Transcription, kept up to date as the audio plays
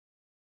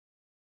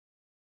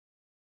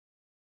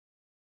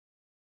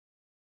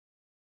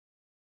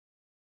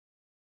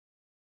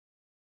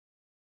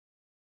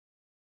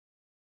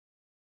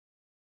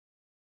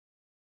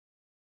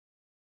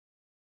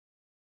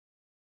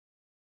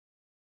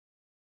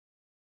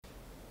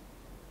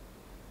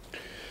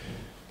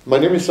My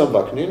name is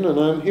Vaknin, and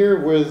I'm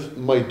here with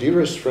my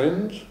dearest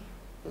friend,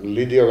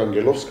 Lidija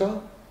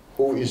Rangelovska,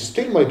 who is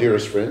still my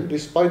dearest friend,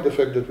 despite the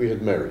fact that we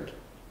had married.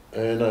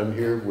 And I'm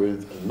here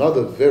with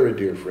another very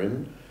dear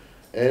friend,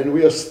 and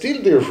we are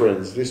still dear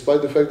friends,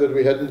 despite the fact that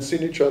we hadn't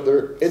seen each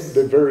other at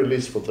the very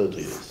least for 30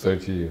 years.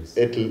 30 years.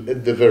 At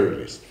the very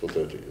least for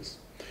 30 years.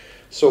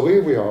 So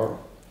here we are.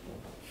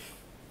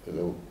 You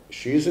know,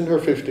 she's in her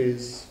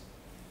 50s.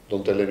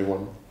 Don't tell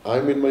anyone.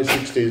 I'm in my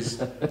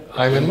 60s.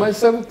 I'm in my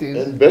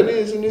 70s. And Benny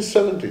is in his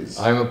 70s.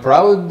 I'm a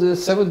proud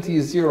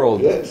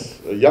 70s-year-old.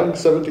 Yes, a young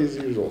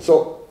 70s-year-old.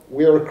 So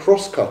we are a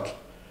crosscut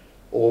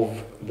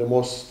of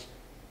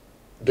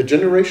the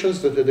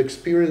generations that had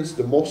experienced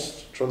the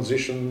most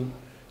transition,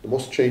 the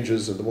most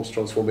changes, and the most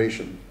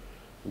transformation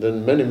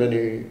than many,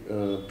 many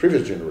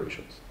previous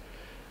generations.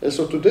 And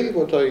so today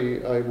what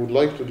I would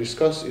like to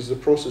discuss is the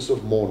process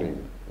of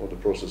mourning, or the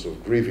process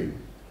of grieving.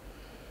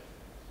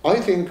 I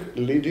think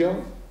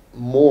Lidija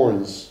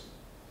mourns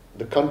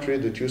the country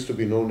that used to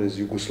be known as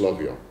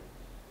Yugoslavia,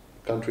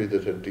 a country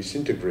that had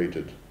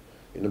disintegrated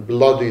in a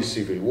bloody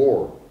civil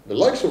war, the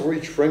likes of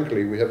which,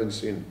 frankly, we haven't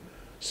seen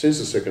since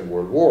the Second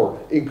World War,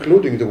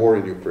 including the war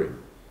in Ukraine.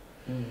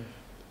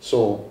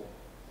 So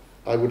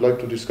I would like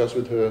to discuss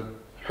with her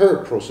her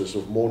process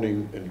of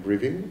mourning and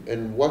grieving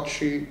and what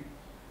she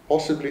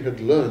possibly had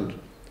learned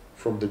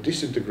from the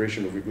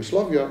disintegration of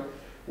Yugoslavia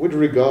with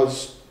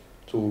regards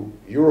to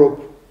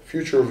Europe,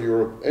 future of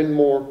Europe, and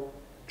more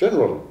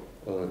general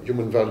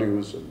human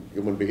values and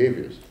human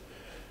behaviors.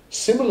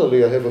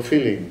 Similarly, I have a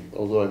feeling,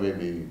 although I may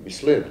be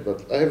misled,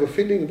 but I have a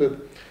feeling that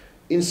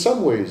in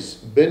some ways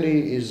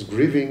Benny is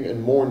grieving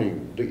and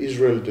mourning the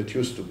Israel that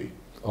used to be.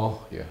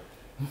 Oh, yeah.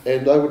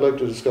 And I would like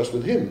to discuss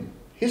with him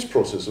his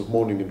process of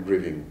mourning and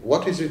grieving.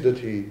 What is it that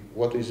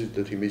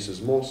he misses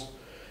most?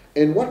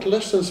 And what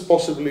lessons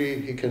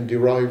possibly he can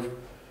derive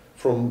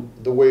from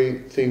the way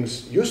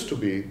things used to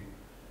be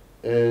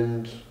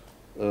and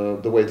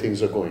the way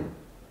things are going.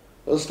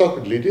 I'll start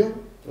with Lidija.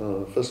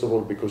 First of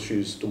all, because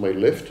she's to my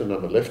left and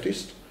I'm a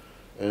leftist.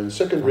 And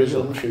second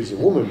reason, she's a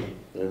woman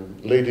and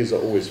ladies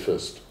are always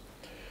first.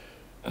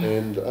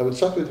 And I would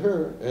start with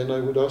her and I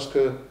would ask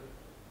her,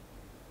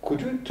 could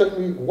you tell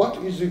me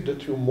what is it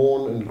that you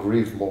mourn and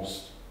grieve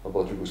most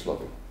about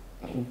Yugoslavia?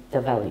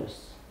 The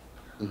values.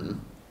 Mm-hmm.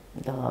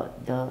 The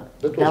that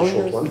was values.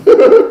 a short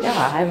one.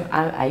 Yeah,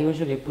 I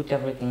usually put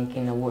everything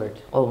in a word,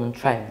 or in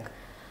triangle.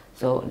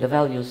 So the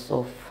values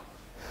of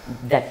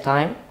that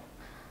time,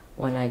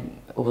 when I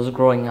was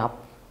growing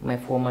up, my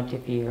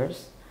formative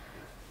years,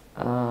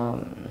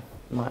 in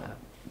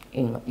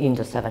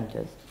the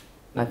 70s,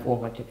 my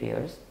formative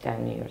years,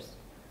 10 years,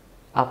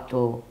 up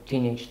to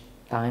teenage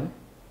time.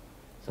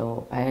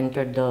 So I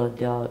entered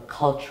the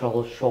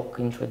cultural shock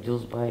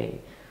introduced by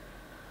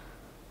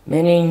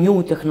many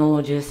new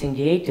technologies in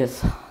the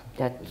 80s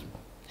that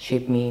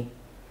shaped me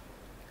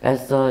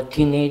as a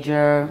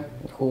teenager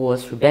who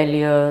was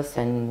rebellious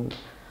and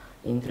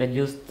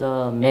introduced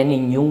many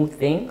new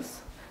things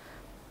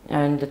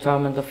and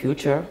determined the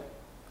future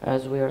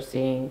as we are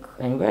seeing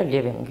and we are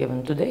living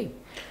even today.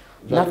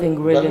 Nothing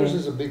really. Values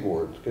is a big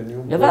word. Can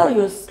you? The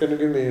values. Can you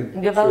give me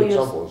the values,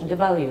 examples? The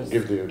values.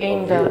 Give the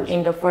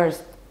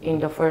in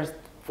the first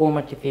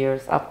formative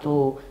years up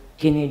to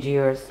teenage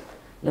years,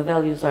 the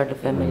values are the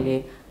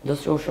family, the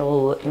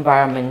social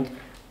environment,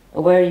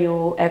 where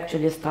you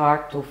actually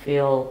start to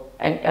feel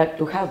and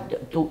to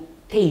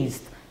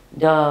taste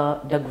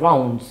the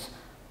grounds,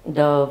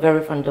 the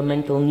very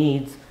fundamental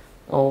needs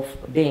of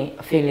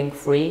feeling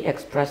free,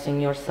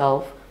 expressing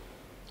yourself,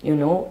 you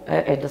know,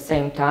 at the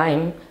same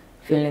time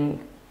feeling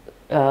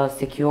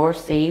secure,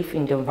 safe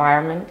in the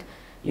environment.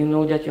 You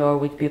know that you're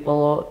with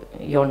people,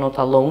 you're not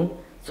alone,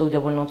 so there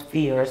were not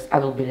fears, I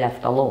will be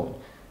left alone.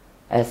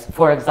 As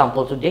for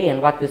example today,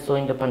 and what we saw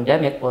in the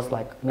pandemic was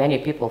like many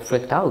people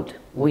freaked out.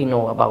 We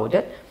know about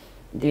it.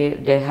 They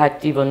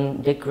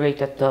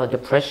created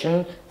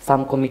depression,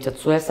 some committed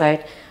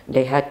suicide,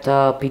 they had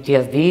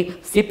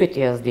PTSD,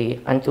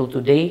 CPTSD. Until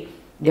today,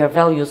 their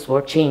values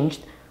were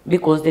changed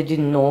because they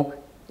didn't know,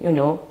 you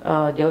know,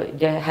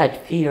 they had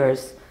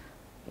fears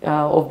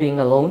of being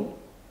alone.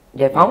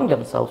 They found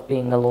themselves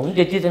being alone.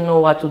 They didn't know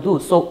what to do.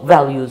 So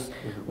values.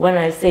 When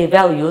I say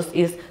values,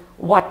 is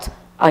what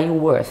are you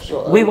worth?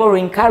 So, we were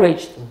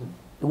encouraged.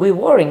 We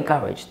were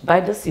encouraged by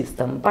the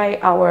system, by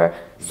our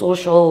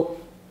social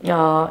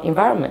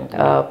environment,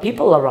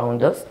 people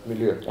around us. They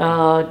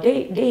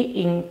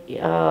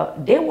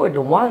were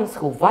the ones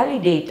who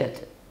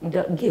validated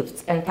the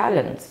gifts and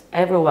talents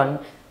everyone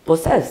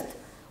possessed.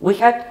 We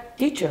had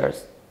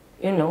teachers,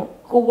 you know,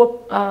 who were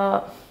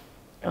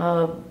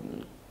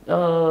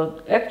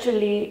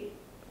actually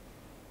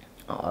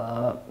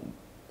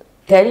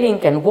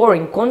telling and were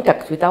in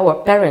contact with our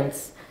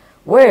parents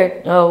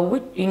where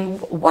in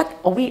what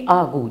we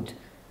are good.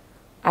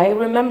 I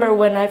remember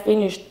when I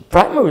finished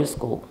primary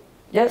school,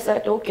 they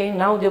said, okay,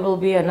 now there will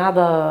be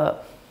another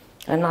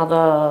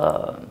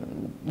trendy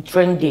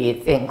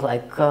thing,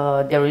 like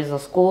there is a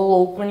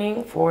school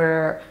opening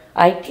for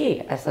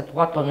IT. I said,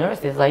 what on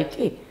earth is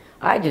IT?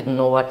 I didn't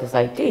know what is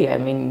IT. I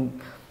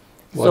mean,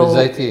 What is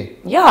IT?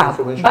 Yeah,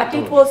 Information but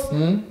it was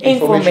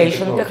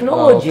information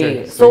technology. Oh,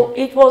 okay. So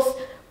it was,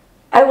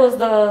 I was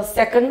the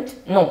second,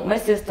 no, my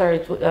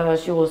sister,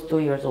 she was 2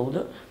 years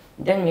older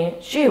than me.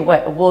 She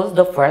was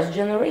the first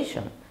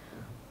generation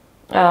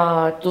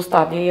to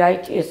study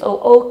IT.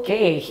 So,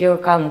 okay, here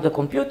come the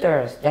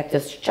computers, that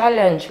is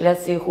challenge,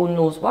 let's see who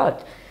knows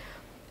what.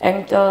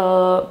 And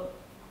the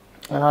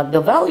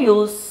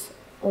values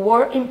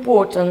were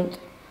important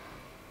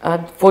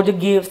for the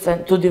gifts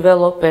and to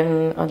develop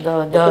and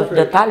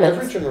the talents.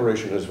 Every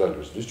generation has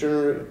values. This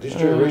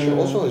generation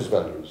also has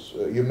values.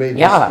 You may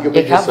Yeah, you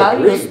may they have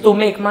disagree. values to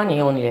make money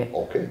only.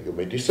 Okay, you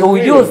may To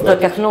disagree. use on the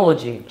values.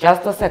 technology.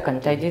 Just a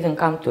second, I didn't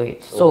come to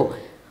it. So,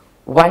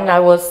 when I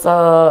was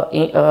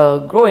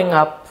growing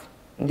up,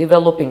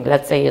 developing,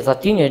 let's say, as a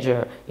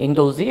teenager in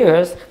those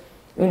years,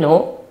 you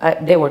know,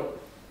 there were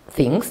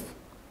things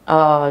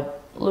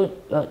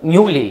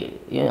newly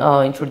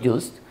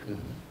introduced.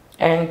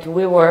 And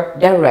we were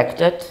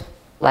directed,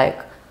 like,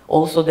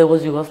 also there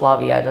was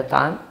Yugoslavia at the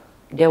time.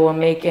 They were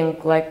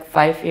making like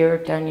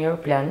 5-year, 10-year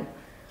plan.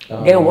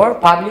 They were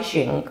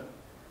publishing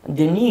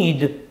the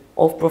need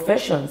of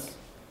professions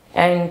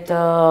and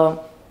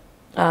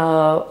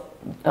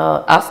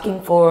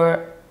asking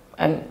for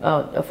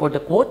the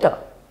quota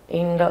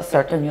in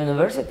certain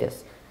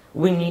universities.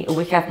 We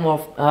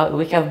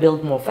have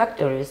built more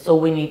factories, so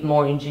we need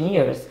more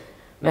engineers,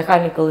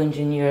 mechanical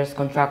engineers,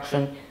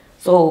 construction.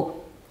 So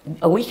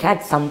we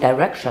had some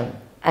direction,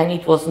 and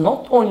it was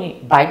not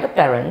only by the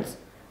parents,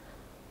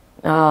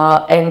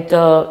 and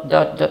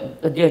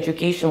the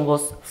education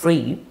was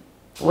free.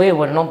 We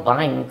were not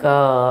buying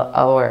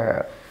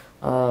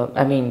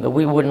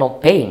we were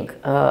not paying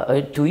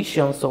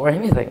tuitions or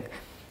anything.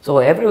 So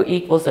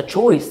it was a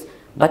choice,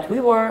 but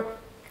we were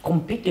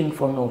competing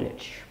for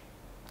knowledge.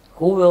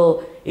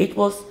 It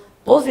was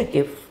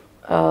positive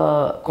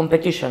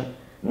competition,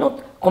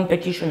 not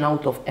competition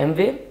out of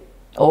envy,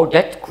 or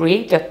that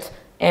created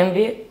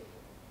envy,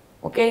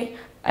 okay?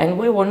 And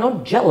we were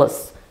not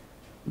jealous,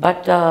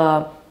 but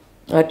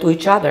to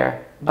each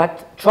other,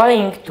 but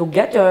trying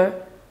together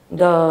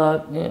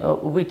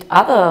with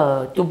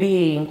other, to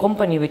be in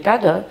company with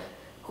other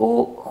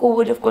who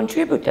would have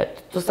contributed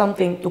to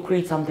something, to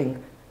create something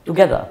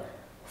together,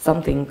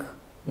 something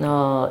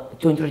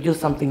to introduce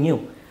something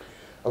new.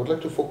 I would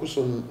like to focus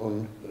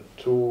on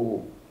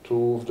two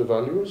of the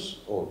values,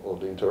 or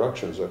the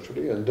interactions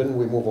actually, and then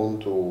we move on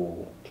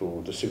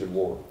to the civil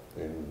war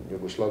in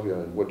Yugoslavia,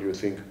 and what do you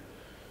think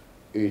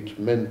it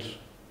meant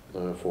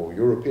for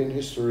European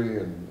history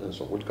and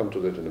so on. We'll come to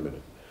that in a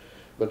minute.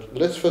 But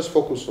let's first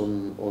focus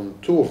on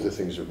two of the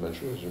things you've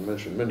mentioned, as you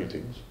mentioned many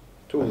things.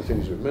 Two of the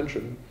things you've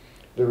mentioned,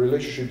 the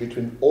relationship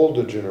between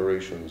older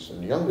generations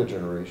and younger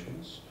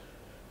generations.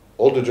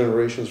 Older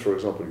generations, for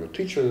example, your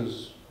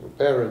teachers, your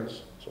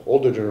parents, so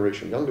older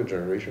generation, younger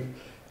generation,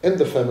 and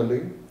the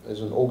family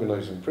as an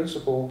organizing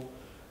principle,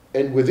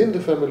 and within the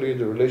family,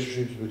 the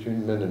relationships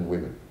between men and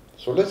women.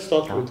 So let's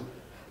start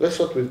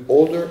with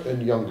older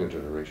and younger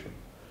generation.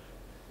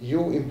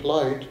 You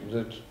implied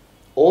that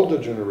older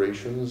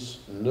generations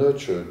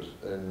nurtured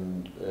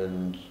and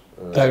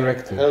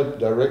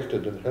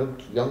directed and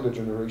helped younger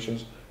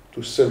generations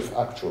to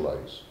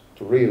self-actualize,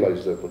 to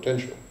realize their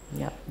potential.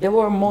 Yeah, they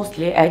were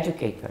mostly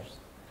educators.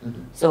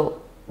 Mm-hmm.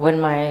 So when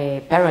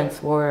my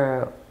parents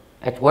were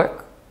at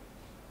work,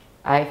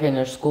 I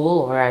finished school,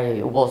 or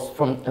I was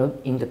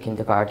in the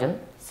kindergarten.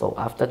 So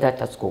after that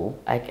at school,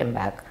 I came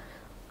back.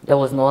 There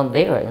was no one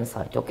there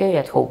inside, okay,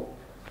 at home.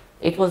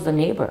 It was the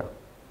neighbor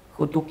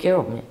who took care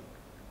of me,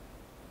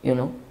 you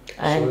know.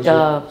 And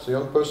so as a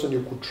young person,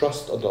 you could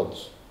trust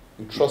adults.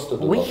 You trusted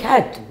adults. We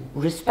had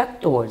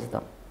respect towards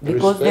them.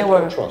 Because respect they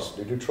were... or trust?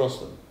 Did you trust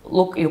them?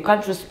 Look, you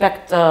can't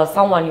respect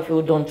someone if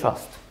you don't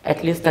trust.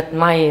 At least at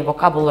my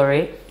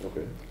vocabulary,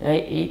 okay.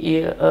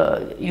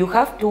 You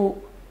have to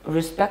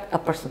respect a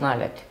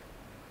personality.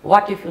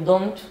 What if you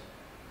don't?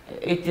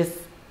 It is,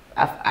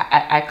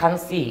 I can't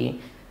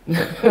see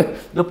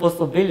the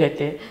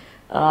possibility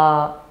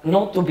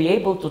not to be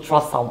able to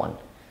trust someone.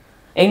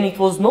 And it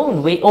was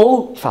known, we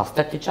all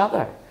trusted each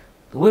other.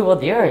 We were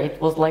there, it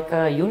was like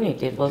a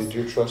unit. It was. Did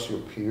you trust your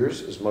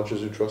peers as much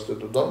as you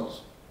trusted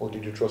adults? Or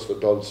did you trust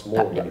adults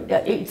more than you?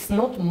 It's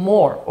not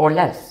more or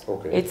less.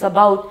 Okay. It's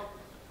about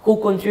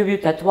who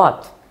contributed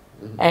what.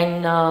 Mm-hmm.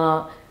 And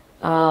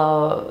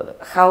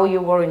how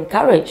you were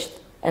encouraged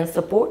and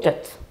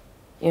supported,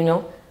 you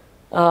know.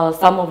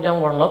 Some of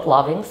them were not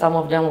loving, some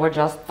of them were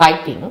just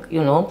fighting,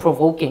 you know,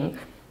 provoking.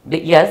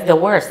 Yes, there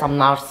were some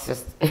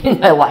narcissists in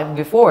my life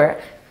before.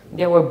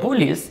 There were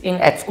bullies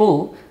at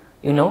school,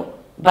 you know,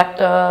 but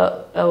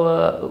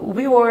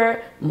we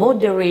were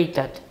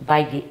moderated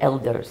by the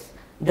elders.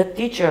 The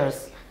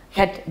teachers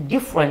had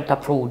different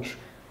approach,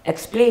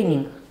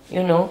 explaining,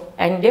 you know,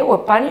 and they were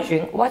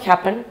punishing. What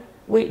happened?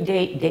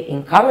 They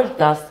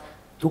encouraged us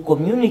to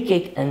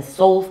communicate and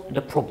solve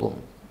the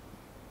problem.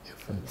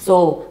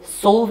 So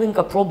solving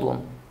a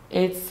problem,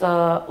 it's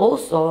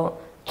also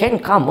can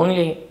come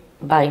only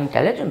by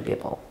intelligent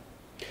people.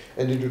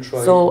 And did you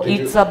try? So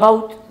it's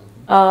about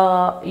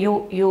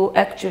you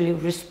actually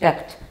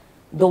respect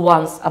the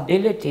one's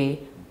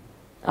ability,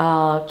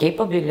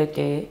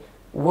 capability,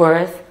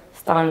 worth,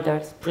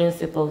 standards,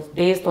 principles,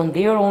 based on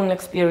their own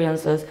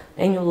experiences,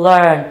 and you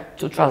learn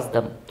to trust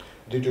them.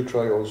 Did you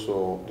try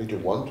also, did you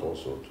want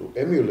also to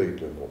emulate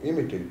them or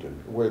imitate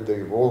them? Were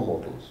they role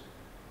models?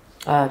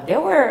 They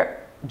were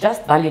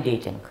just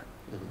validating.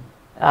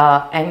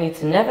 And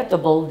it's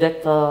inevitable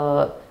that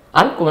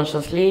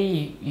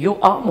unconsciously you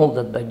are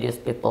molded by these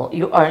people.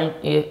 You are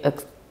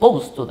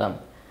exposed to them.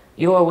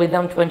 You are with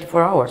them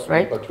 24 hours,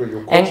 right? But were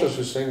you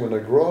consciously saying, when I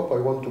grow up, I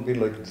want to be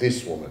like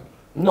this woman?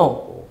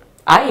 No.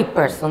 I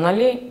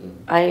personally,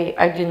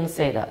 I didn't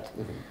say that.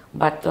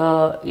 But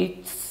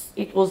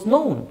it was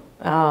known.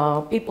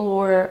 People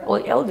were,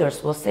 or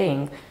elders were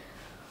saying,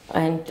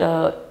 and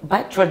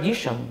by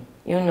tradition,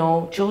 you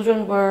know,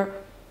 children were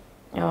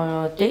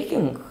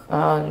taking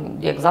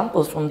the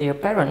examples from their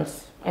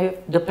parents.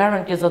 If the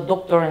parent is a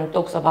doctor and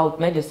talks about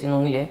medicine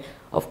only,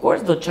 of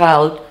course the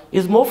child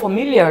is more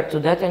familiar to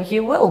that and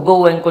he will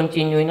go and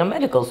continue in a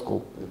medical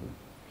school.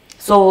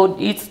 So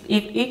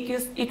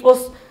it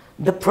was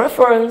the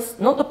preference,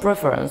 not the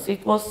preference,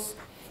 it was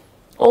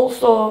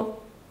also,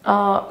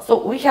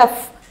 so we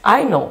have,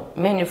 I know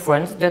many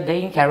friends that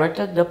they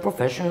inherited the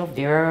profession of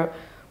their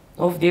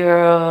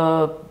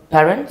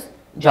parents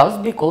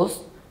just because,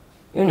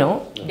 you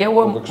know, they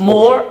were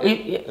more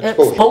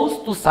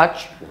exposed to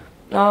such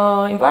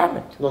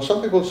environment. Now,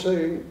 some people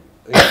say,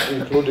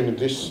 including in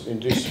this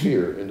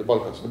sphere, in the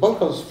Balkans. The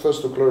Balkans,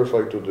 first to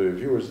clarify to the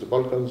viewers, the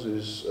Balkans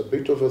is a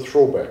bit of a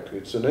throwback.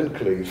 It's an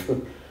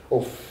enclave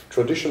of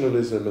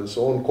traditionalism and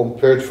so on,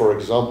 compared, for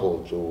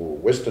example, to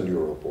Western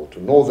Europe or to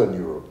Northern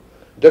Europe.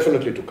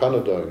 Definitely to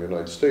Canada and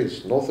United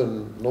States, North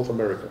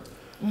America.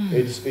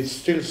 It's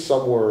still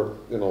somewhere,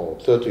 you know,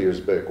 30 years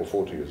back or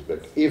 40 years back,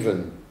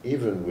 even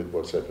with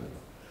what's happening.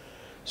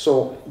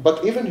 So,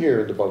 but even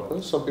here in the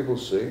Balkans, some people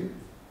say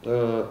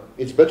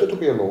it's better to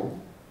be alone,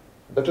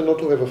 better not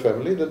to have a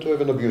family than to have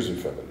an abusive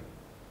family.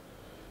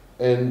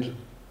 And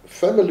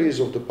families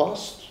of the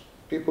past,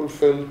 people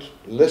felt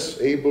less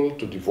able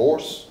to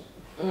divorce,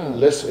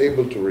 less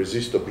able to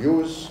resist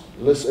abuse,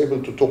 less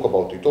able to talk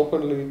about it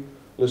openly,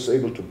 less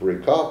able to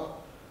break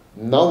up.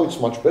 Now it's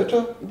much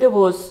better.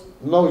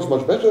 Now it's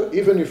much better.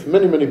 Even if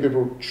many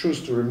people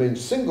choose to remain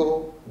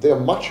single, they are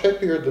much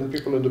happier than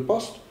people in the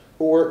past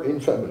who were in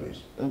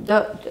families.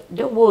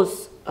 There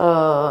was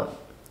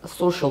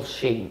social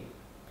shame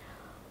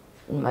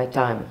in my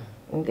time.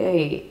 And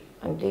they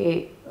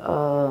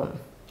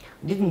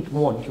didn't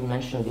want to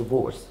mention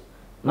divorce.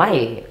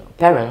 My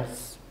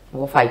parents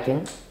were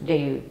fighting.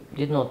 They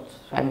did not,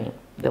 I mean,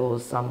 there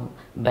was some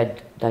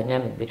bad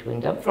dynamic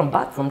between them from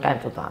time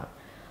to time.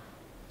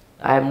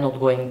 I'm not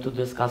going to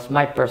discuss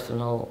my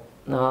personal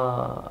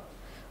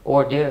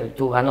or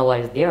to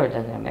analyze their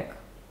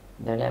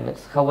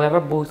dynamics.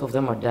 However, both of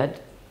them are dead.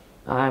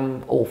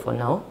 I'm over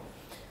now.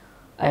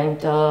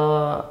 And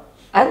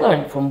I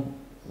learned from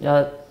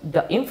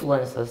the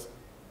influences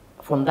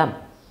from them.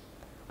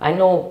 I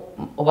know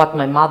what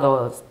my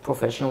mother's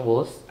profession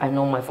was. I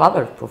know my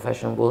father's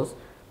profession was.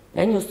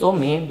 And you saw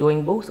me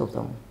doing both of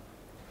them.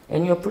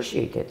 And you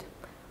appreciate it.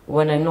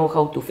 When I know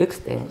how to fix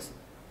things,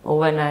 or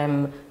when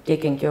I'm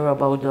taking care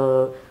about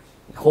the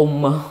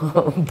home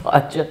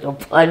budget or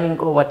planning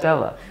or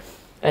whatever.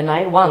 And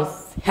I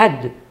once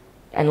had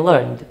and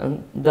learned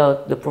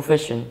the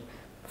profession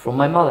from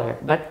my mother,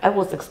 but I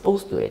was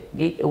exposed to it.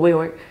 We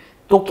were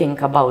talking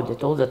about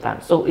it all the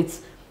time. So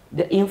it's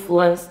the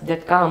influence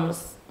that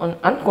comes on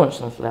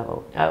unconscious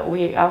level.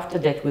 After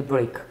that we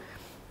break.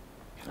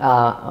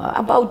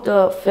 About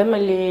the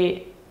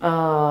family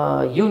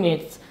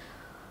units,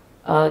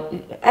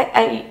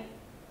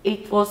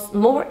 it was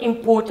more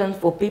important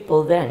for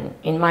people then,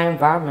 in my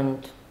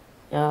environment,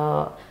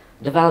 the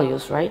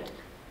values, right?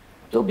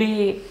 To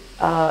be,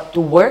 to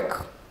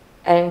work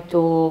and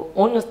to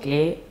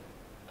honestly,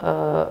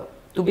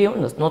 to be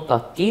honest, not a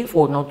thief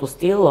or not to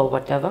steal or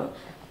whatever.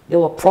 They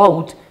were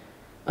proud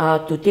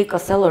to take a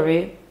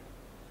salary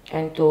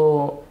and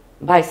to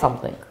buy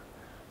something.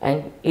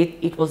 And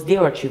it was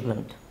their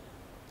achievement.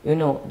 You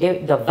know,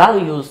 the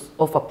values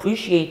of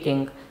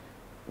appreciating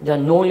the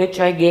knowledge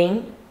I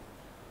gained,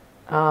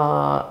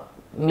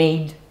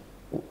 made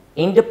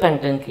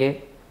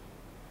independently,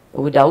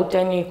 without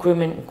any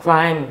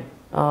crime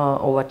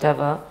or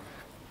whatever,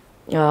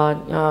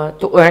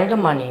 to earn the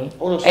money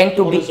and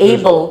to be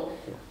able,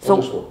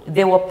 so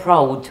they were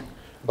proud.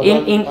 But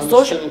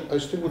I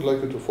still would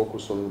like you to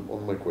focus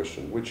on my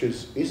question, which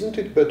is, isn't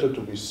it better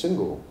to be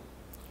single,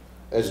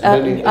 as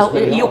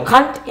many you are?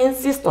 Can't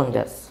insist on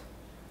this.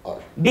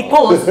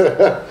 Because,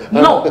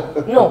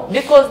 no,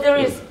 because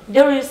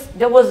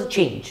there was a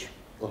change.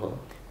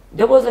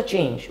 There was a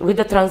change. With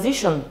the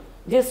transition,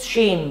 this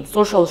shame,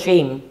 social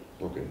shame,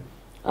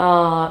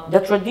 the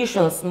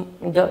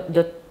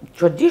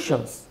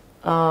traditions,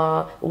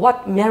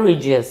 what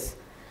marriage is,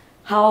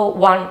 how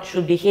one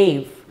should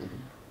behave,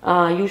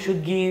 you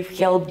should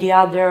help the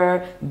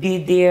other,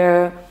 be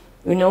there,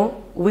 you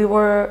know, we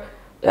were,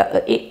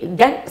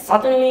 then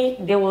suddenly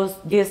there was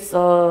this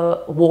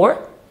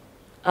war,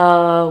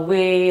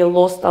 we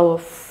lost our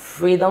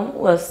freedom,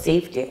 was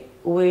safety.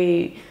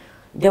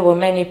 There were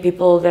many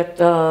people that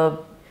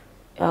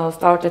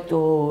started to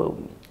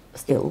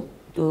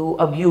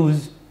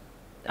abuse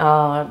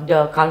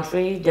the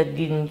country that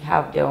didn't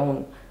have their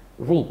own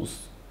rules.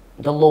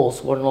 The laws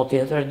were not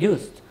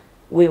introduced.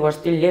 We were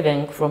still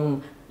living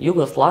from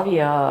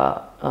Yugoslavia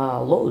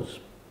laws.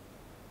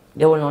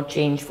 They were not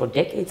changed for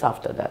decades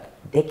after that.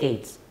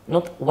 Decades,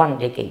 not 1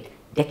 decade,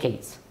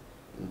 decades.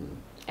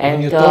 And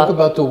when you talk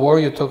about the war,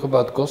 you talk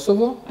about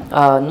Kosovo?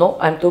 No,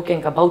 I'm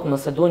talking about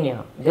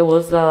Macedonia. There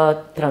was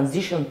a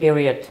transition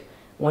period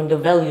when the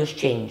values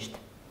changed.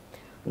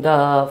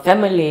 The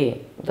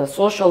family, the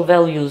social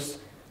values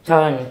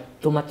turned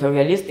to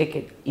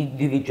materialistic,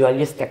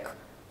 individualistic,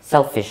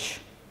 selfish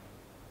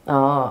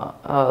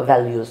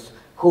values.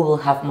 Who will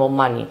have more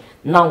money?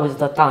 Now is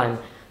the time.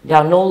 There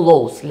are no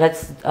laws.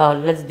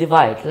 Let's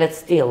divide. Let's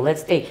steal.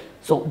 Let's take.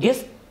 So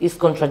this is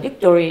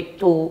contradictory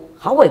to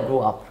how I grew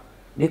up,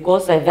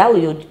 because I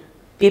valued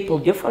people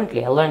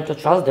differently. I learned to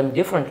trust them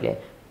differently,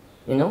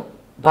 you know.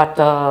 But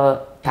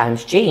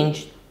times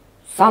changed.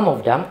 Some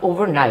of them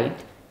overnight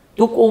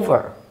took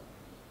over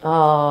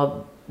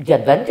the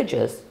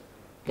advantages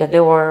that they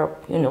were,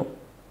 you know,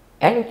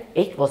 and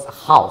it was a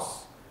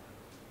house.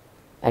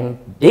 And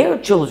their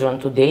children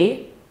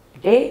today,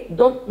 they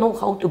don't know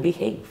how to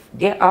behave.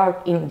 They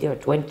are in their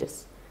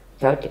 20s,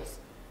 30s.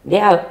 They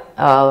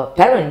are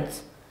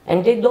parents,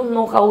 and they don't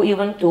know how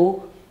even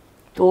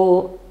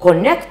to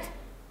connect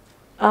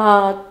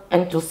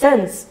and to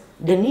sense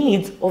the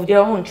needs of their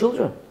own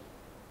children.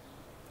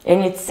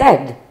 And it's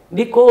sad,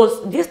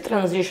 because this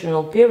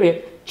transitional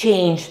period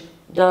changed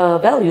the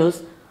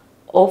values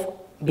of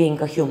being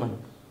a human.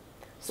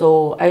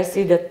 So I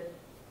see that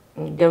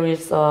there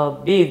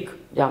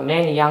are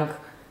many young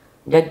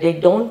that they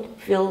don't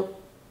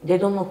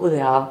know who they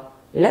are,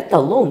 let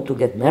alone to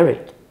get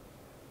married,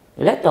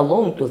 let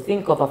alone to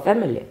think of a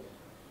family,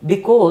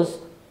 because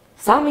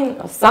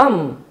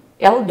some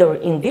elder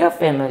in their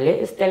family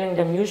is telling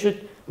them, you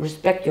should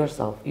respect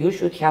yourself, you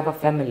should have a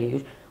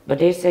family. But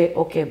they say,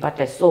 okay, but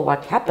I saw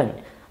what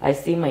happened. I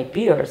see my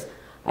peers,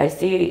 I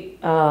see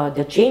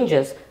the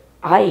changes.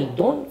 I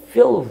don't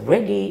feel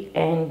ready,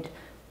 and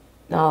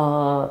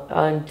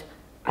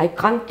I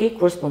can't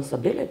take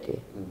responsibility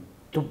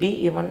to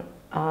be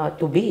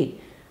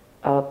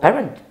a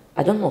parent.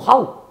 I don't know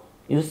how.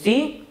 You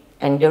see,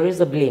 and there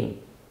is a blame.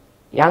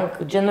 Young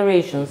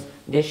generations,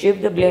 they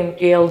shift the blame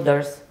to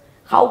elders.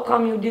 How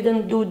come you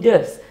didn't do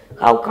this?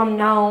 How come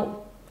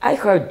now? I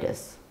heard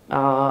this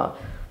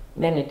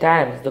many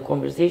times, the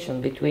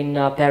conversation between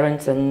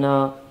parents and,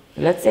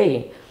 let's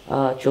say,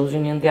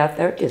 children in their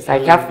 30s.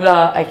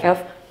 I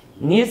have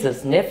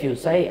nieces,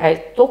 nephews. I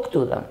talk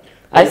to them.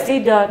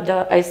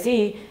 I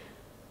see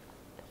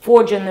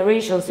 4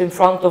 generations in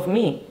front of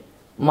me.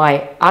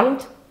 My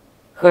aunt,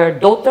 her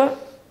daughter,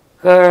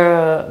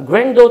 her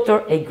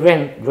granddaughter, a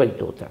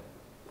great-granddaughter.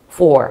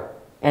 4.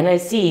 And I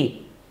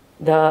see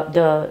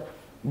the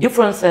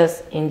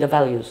differences in the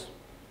values.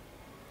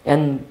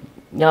 And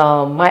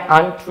my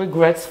aunt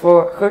regrets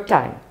for her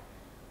time.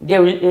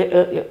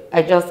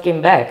 I just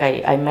came back.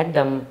 I met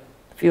them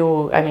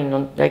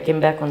I came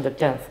back on the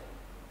 10th.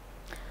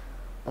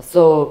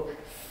 So,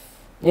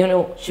 you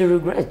know, she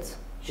regrets.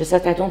 She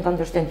said, I don't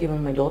understand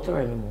even my daughter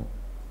anymore.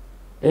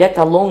 Let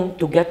alone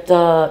to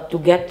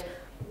get,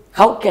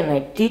 how can I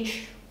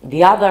teach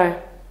the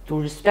other to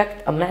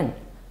respect a man?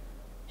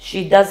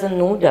 She doesn't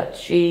know that.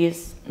 She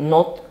is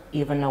not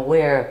even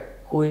aware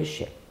who is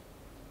she.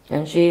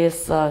 And she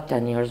is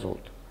 10 years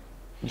old.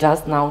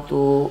 Just now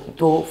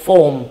to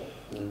form.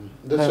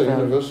 That's a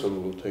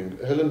universal thing.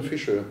 Helen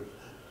Fisher,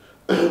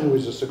 who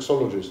is a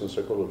sexologist and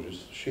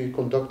psychologist, she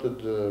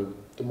conducted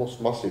the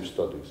most massive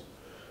studies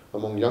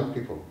among young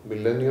people,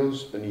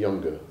 millennials and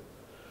younger.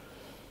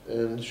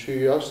 And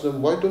she asked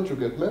them, why don't you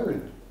get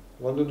married?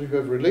 Why don't you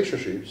have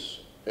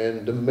relationships?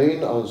 And the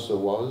main answer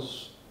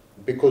was,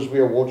 because we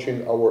are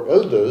watching our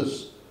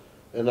elders,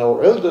 and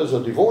our elders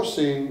are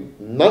divorcing,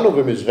 none of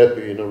them is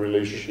happy in a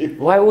relationship.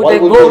 Why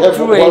would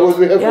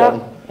we have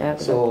one? Yeah,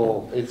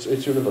 so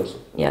it's universal.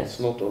 Yes. It's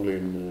not only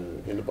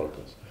in the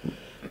Balkans.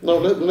 Now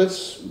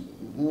let's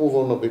move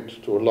on a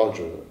bit to a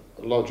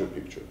larger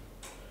picture.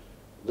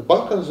 The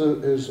Balkans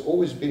has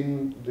always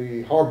been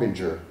the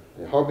harbinger.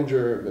 The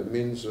harbinger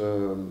means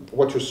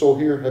what you saw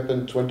here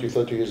happened 20,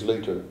 30 years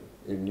later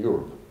in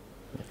Europe.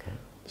 Okay.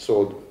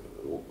 So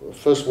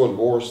First World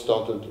War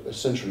started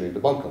essentially in the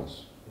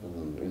Balkans,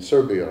 in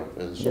Serbia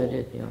and so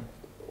on. Yeah.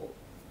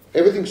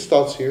 Everything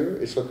starts here,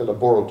 it's like a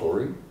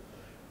laboratory,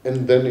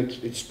 and then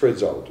it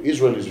spreads out.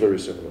 Israel is very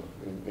similar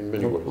in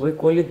many ways. We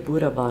call it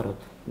bura barut,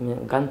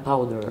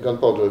 gunpowder.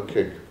 Gunpowder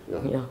cake,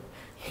 Yeah.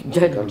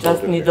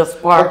 Just need a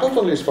spark. But not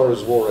only as far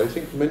as war, I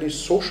think many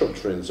social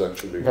trends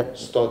actually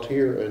start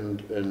here,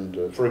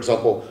 and for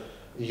example,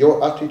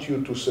 your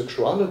attitude to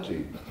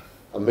sexuality,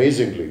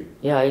 amazingly,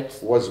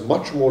 was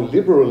much more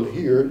liberal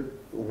here,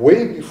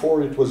 way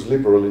before it was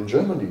liberal in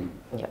Germany.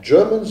 Yeah.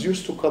 Germans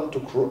used to come to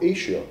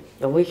Croatia.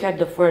 We had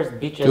the first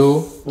beaches,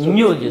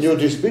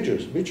 nudist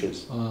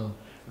beaches.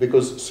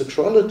 Because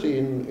sexuality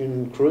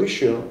in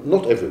Croatia,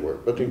 not everywhere,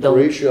 but in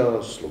Croatia,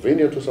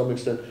 Slovenia to some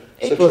extent,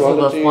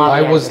 sexuality...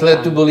 I was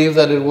led to believe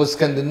that it was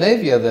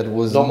Scandinavia that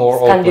was more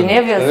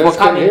Scandinavians open. were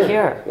coming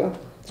here. Yeah.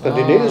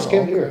 Scandinavians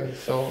came here.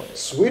 So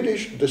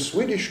The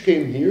Swedish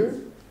came here,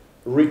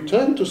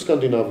 returned to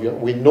Scandinavia.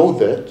 We know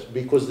that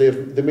because they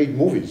made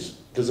movies.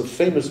 There's a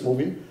famous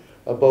movie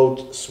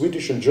about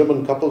Swedish and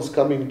German couples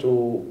coming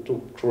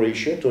to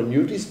Croatia, to a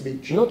nudist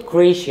beach. Not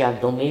Croatia,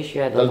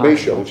 Dalmatia.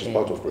 Dalmatia, which is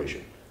part of Croatia.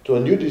 To a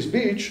nudist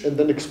beach, and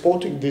then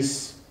exporting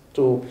this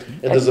to...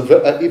 And there's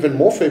an even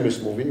more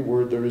famous movie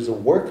where there is a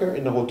worker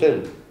in a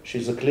hotel.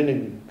 She's a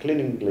cleaning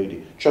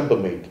lady,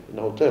 chambermaid in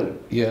a hotel.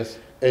 yes.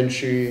 And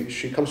she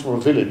comes from a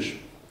village,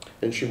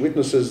 and she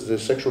witnesses the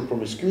sexual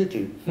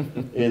promiscuity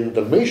in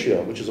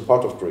Dalmatia, which is a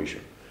part of Croatia.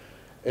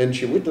 And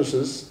she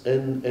witnesses,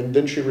 and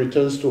then she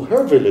returns to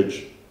her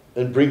village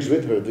and brings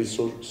with her these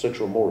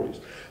sexual mores.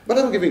 But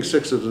I'm giving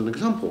sex as an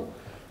example.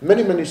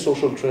 Many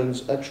social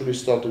trends actually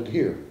started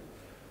here.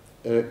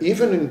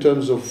 Even in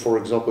terms of, for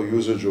example,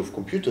 usage of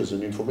computers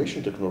and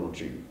information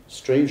technology.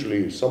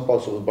 Strangely, some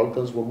parts of the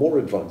Balkans were more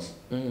advanced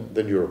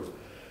than Europe.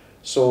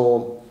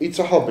 So it's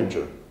a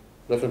harbinger.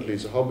 Definitely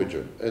it's a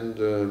harbinger. And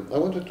I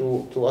wanted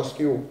to ask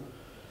you,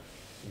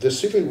 the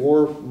Civil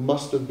War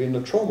must have been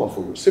a trauma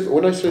for you.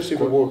 When I say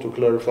Civil War, to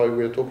clarify,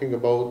 we are talking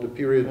about the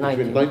period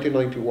between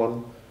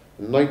 1991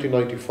 and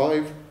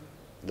 1995.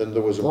 Then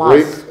there was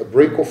a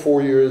break of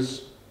 4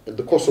 years, and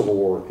the Kosovo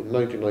War in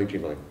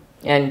 1999.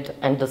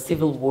 And the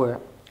Civil War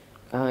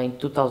in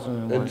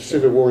 2001. And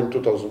Civil War in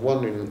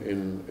 2001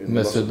 in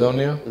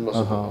Macedonia? In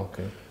Macedonia.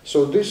 Okay.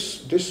 So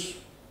this,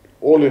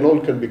 all in all,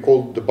 can be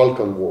called the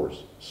Balkan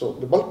Wars. So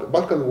the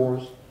Balkan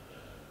Wars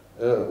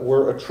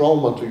were a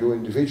trauma to you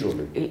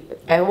individually.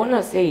 I want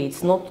to say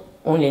it's not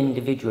only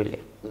individually.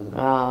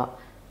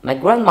 My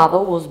grandmother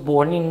was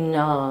born in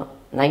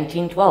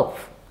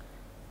 1912.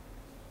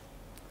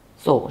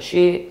 So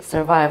she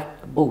survived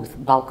both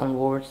Balkan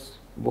Wars,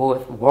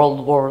 both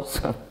World Wars.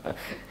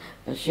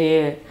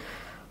 She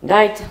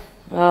died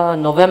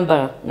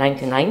November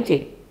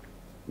 1990.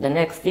 The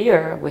next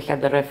year we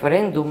had the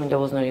referendum and there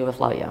was no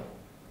Yugoslavia.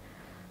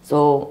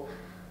 So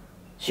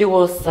she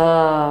was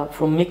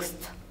from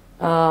mixed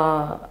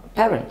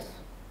parents.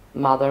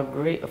 Mother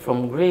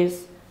from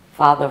Greece,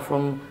 father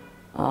from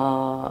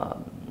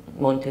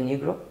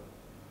Montenegro.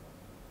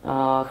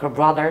 Her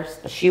brothers,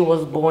 she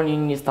was born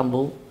in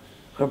Istanbul.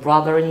 Her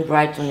brother in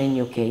Brighton in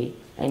UK,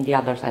 and the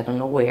others I don't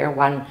know where.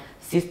 One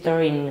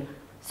sister in...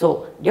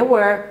 So they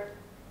were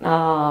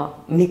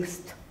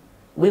mixed.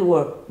 We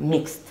were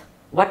mixed.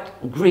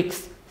 What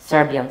Greeks,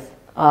 Serbians,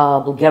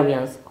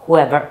 Bulgarians,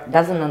 whoever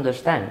doesn't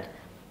understand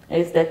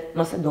is that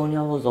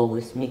Macedonia was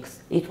always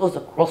mixed. It was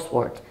a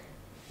crossword.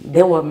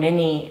 There were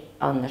many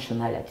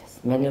nationalities,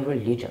 many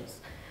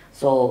religions.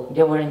 So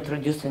they were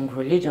introducing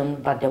religion,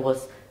 but there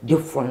was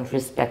different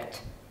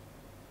respect.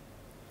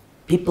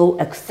 People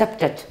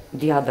accepted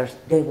the others.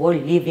 They were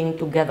living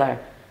together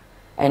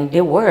and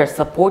they were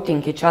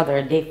supporting each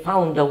other. They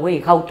found a way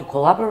how to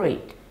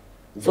collaborate.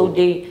 So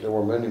there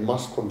were many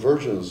mass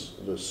conversions.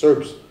 The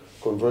Serbs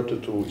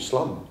converted to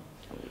Islam.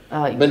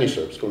 Many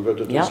Serbs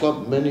converted to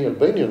Islam. Many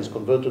Albanians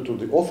converted to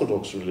the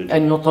Orthodox religion.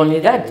 And not only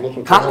that,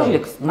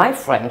 Catholics. My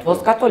friend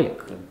was Catholic.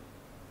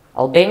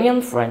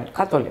 Albanian friend,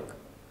 Catholic.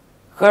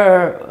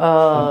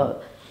 Her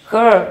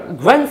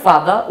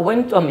grandfather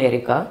went to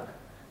America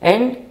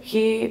and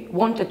he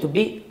wanted to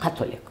be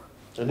Catholic.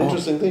 An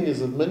interesting thing is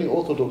that many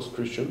Orthodox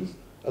Christians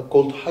are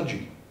called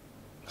Haji.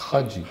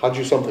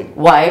 Haji something.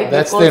 Why?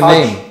 That's because their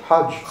name.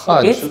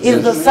 Hajj.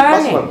 It's the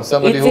surname.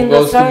 Somebody it's who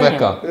goes to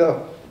Mecca. Yeah.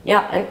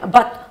 Yeah,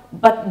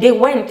 but they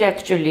went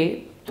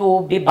actually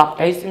to be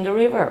baptized in the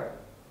river.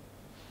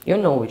 You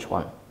know which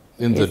one.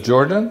 In the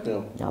Jordan?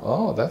 Yeah.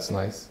 Oh, that's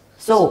nice.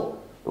 So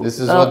this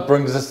is what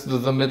brings us to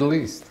the Middle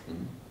East.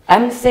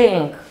 I'm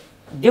saying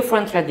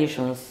different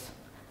traditions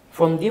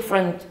from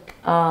different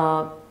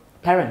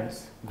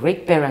parents,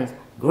 great-parents,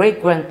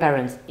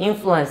 great-grandparents,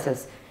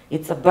 influences.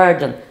 It's a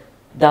burden.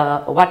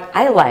 What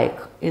I like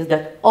is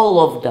that all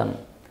of them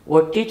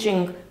were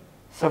teaching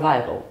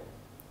survival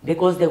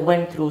because they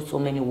went through so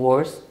many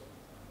wars.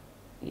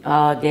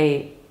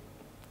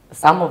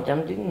 Some of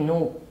them didn't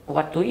know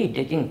what to eat.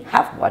 They didn't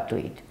have what to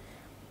eat.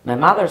 My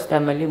mother's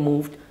family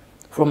moved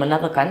from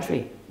another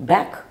country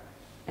back,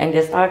 and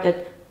they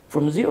started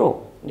from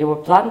zero. They were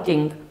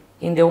planting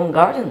in their own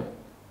garden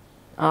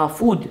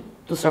food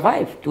to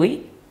survive, to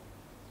eat.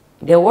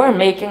 They were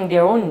making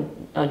their own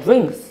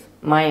drinks.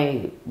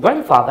 My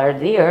grandfather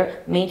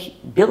there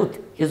built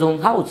his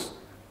own house.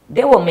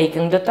 They were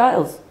making the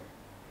tiles.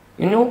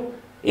 You know,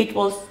 it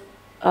was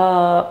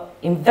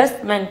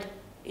investment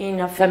in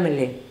a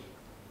family.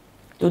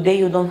 Today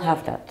you don't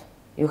have that.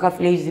 You have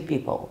lazy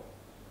people.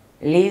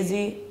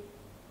 Lazy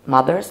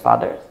mothers,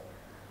 fathers.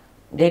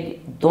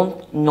 They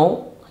don't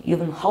know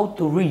even how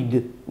to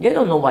read. They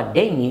don't know what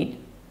they need.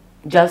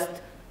 Just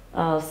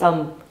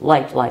some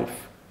light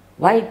life.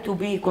 Why to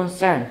be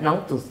concerned now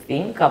to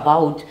think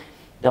about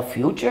the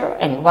future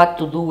and what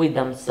to do with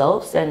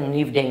themselves and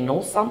if they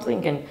know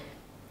something? And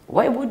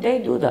Why would they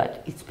do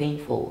that? It's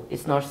painful.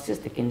 It's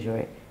narcissistic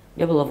injury.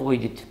 They will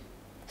avoid it.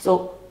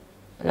 So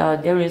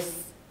there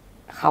is,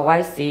 how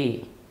I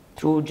see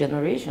through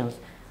generations,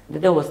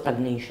 that there was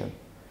stagnation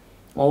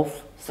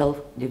of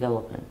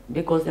self-development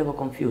because they were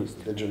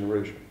confused. The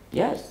generation.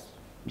 Yes,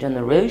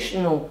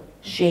 generational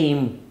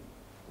shame.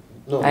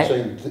 No, I'm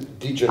saying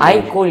degeneration.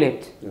 I call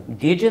it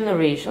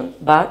degeneration,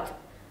 but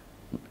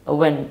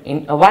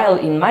while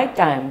in my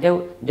time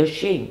the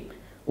shame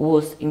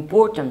was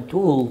important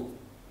tool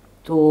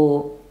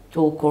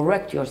to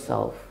correct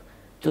yourself,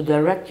 to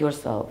direct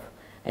yourself,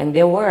 and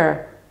there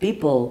were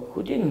people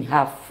who didn't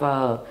have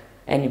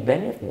any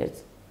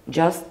benefits,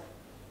 just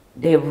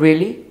they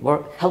really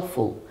were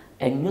helpful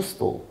and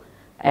useful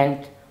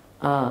and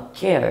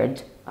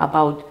cared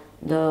about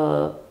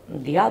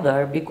the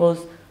other because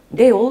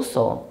they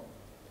also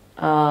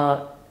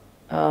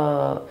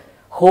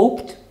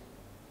hoped,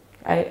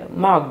 I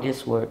mark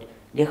this word,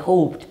 they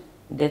hoped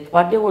that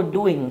what they were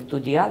doing to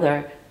the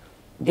other,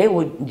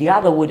 the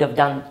other would have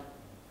done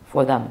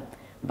for them.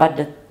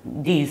 But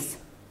this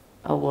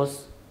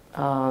was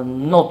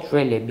not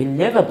really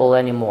believable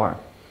anymore.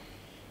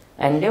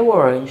 And they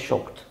were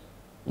shocked.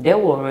 They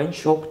were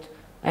shocked,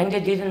 and they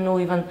didn't know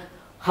even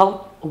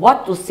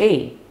what to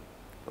say.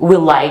 We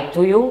lied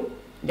to you,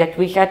 that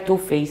we had two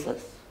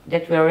faces,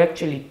 that we are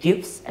actually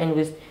thieves, and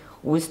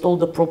we stole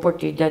the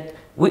property that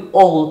we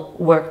all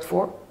worked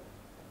for.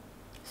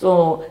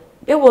 So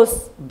there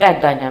was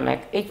bad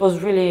dynamic. It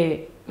was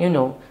really, you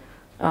know,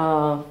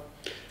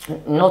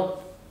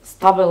 not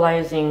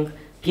stabilizing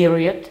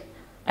period,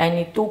 and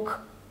it took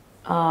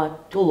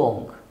too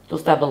long to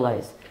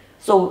stabilize.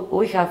 So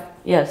we have,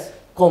 yes,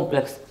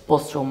 complex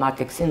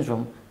post-traumatic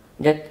syndrome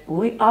that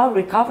we are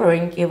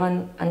recovering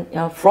even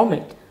from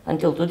it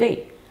until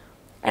today.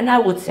 And I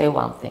would say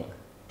one thing.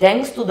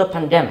 Thanks to the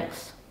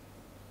pandemics,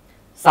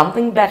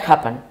 something bad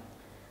happened,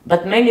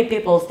 but many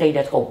people stayed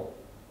at home.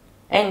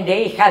 And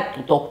they had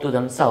to talk to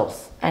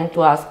themselves and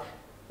to ask,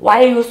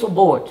 why are you so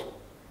bored?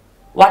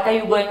 What are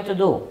you going to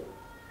do?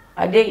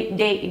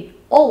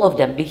 All of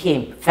them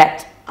became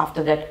fat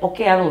after that.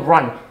 Okay, I will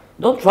run.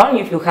 Don't run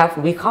if you have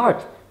weak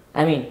heart.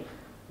 I mean,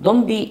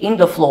 don't be in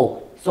the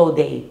flow. So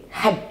they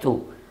had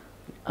to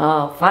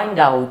find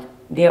out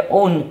their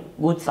own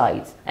good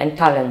sides and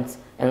talents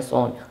and so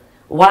on.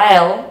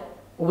 While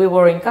we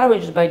were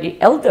encouraged by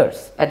the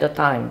elders at the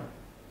time,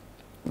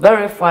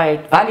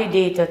 verified,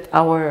 validated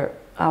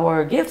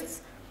our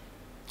gifts,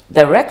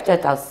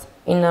 directed us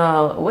in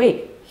a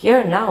way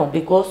here now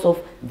because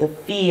of the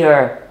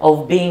fear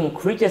of being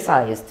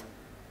criticized.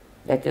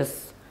 That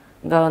is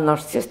the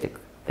narcissistic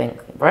thing,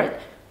 right?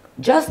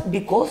 Just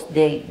because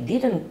they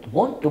didn't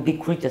want to be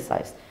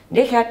criticized.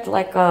 They had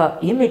like an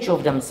image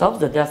of themselves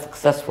that they're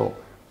successful.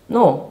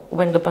 No,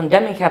 when the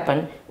pandemic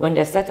happened, when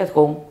they sat at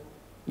home,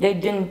 they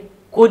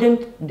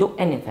couldn't do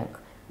anything.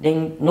 They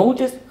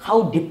noticed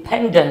how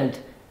dependent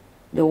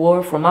they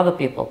were from other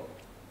people.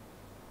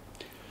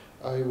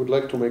 I would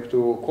like to make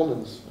two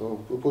comments,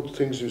 to put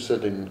things you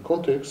said in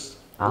context,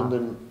 and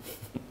then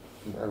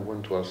I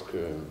want to ask,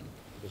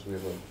 because we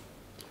have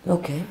a...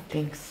 Okay,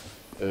 thanks.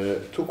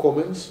 Two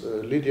comments.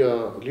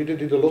 Lidija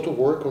did a lot of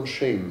work on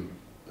shame.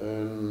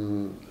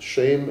 And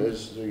shame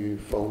is the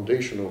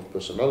foundation of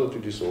personality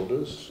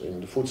disorders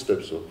in the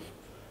footsteps of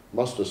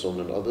Masterson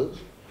and others.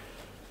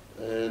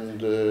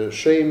 And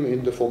shame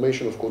in the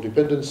formation of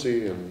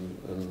codependency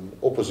and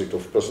opposite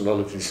of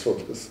personality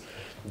disorders,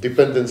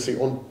 dependency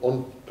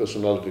on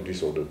personality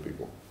disordered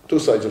people. Two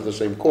sides of the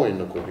same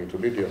coin, according to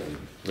Lidija and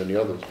many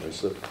others,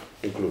 myself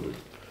included.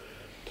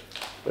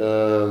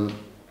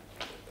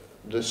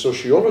 The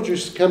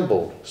sociologist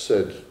Campbell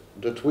said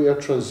that we are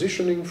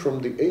transitioning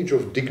from the age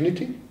of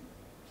dignity,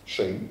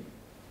 shame,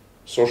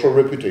 social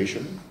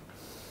reputation,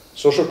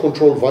 social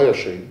control via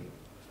shame.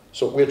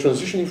 So we are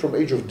transitioning from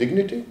age of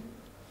dignity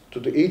to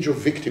the age of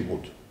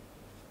victimhood,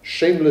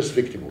 shameless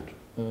victimhood.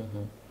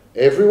 Mm-hmm.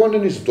 Everyone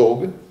and his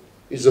dog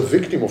is a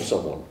victim of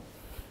someone.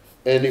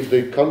 And if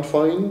they can't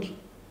find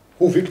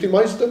who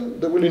victimized them,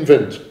 they will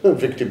invent a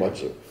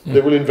victimizer.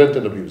 They will invent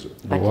an abuser.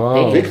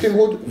 Wow.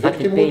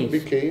 Victimhood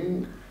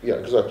became, yeah,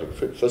 exactly.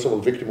 First of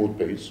all, victimhood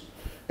pays.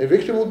 And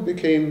victimhood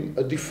became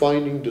a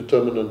defining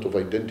determinant of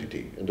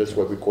identity. And that's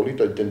why we call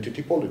it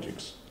identity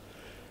politics.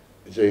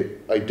 The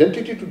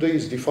identity today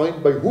is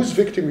defined by whose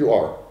victim you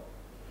are.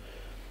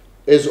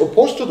 As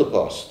opposed to the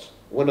past,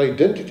 when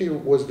identity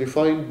was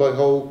defined by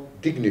how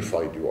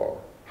dignified you are,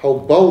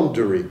 how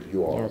boundaried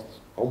you are, yes.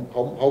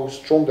 how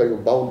strong are your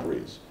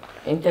boundaries,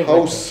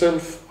 how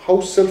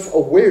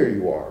self-aware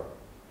you are,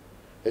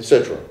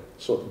 etc.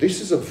 So this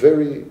is a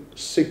very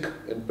sick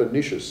and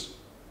pernicious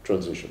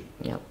transition,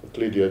 that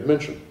Lidija had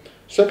mentioned.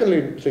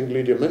 Secondly, thing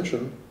Lidija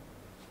mentioned,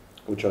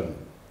 which I'm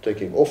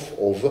taking off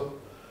of,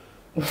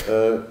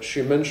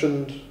 she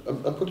mentioned,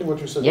 I'm putting what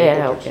you said in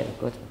context. Okay,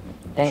 good.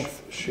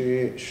 Thanks.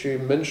 She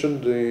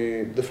mentioned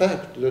the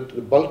fact that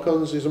the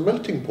Balkans is a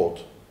melting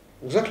pot,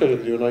 exactly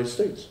like the United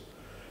States.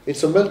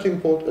 It's a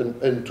melting pot,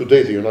 and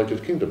today the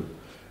United Kingdom.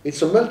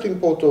 It's a melting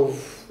pot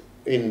of,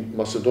 in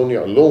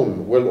Macedonia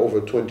alone, well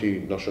over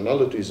 20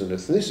 nationalities and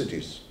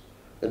ethnicities.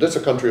 And that's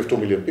a country of 2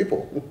 million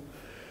people.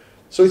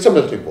 So it's a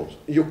melting pot.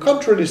 You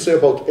can't really say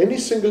about any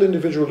single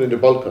individual in the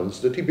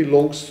Balkans that he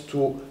belongs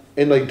to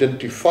an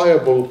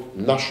identifiable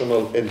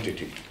national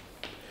entity.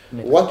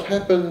 What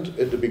happened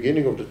at the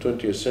beginning of the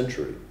 20th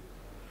century?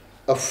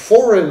 A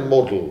foreign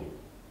model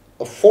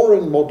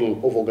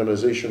of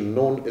organization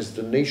known as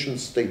the nation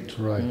state.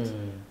 Right.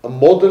 A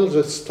model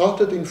that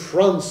started in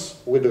France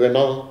with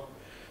Renan,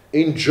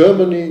 in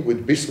Germany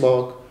with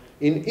Bismarck,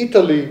 in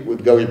Italy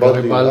with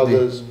Garibaldi and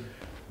others.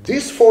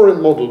 This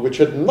foreign model, which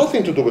had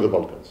nothing to do with the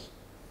Balkans,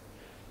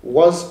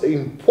 was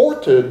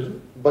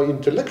imported by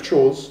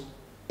intellectuals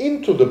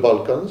into the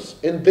Balkans,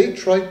 and they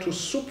tried to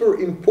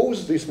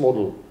superimpose this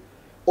model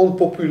on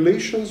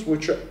populations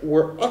which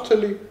were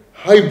utterly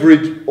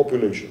hybrid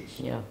populations.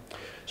 Yeah.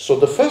 So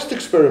the first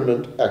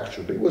experiment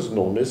actually was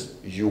known as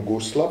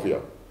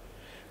Yugoslavia.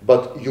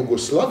 But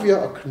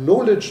Yugoslavia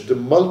acknowledged the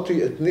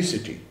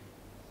multi-ethnicity.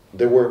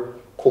 There were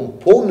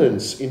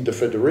components in the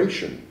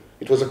federation.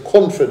 It was a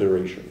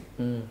confederation.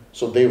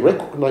 So they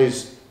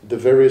recognized the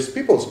various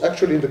peoples.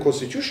 Actually, in the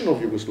constitution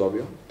of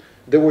Yugoslavia,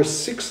 there were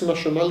 6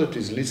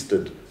 nationalities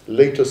listed,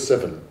 later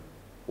 7,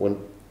 when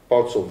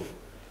parts of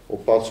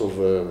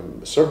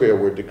Serbia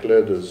were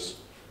declared as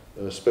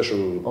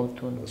special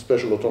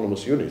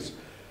autonomous units.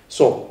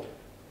 So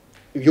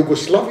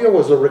Yugoslavia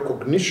was a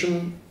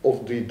recognition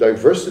of the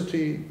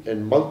diversity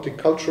and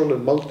multicultural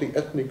and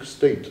multi-ethnic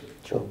state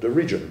of the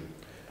region.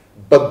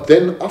 But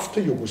then after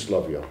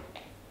Yugoslavia,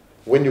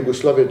 when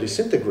Yugoslavia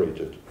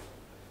disintegrated,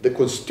 the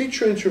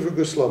constituents of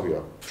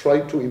Yugoslavia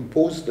tried to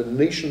impose the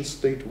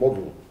nation-state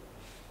model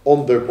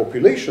on their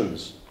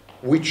populations,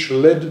 which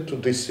led to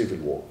this civil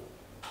war.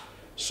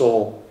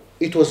 So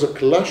it was a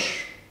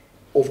clash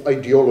of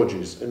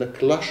ideologies and a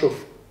clash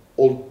of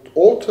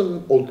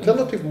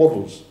alternative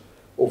models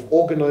of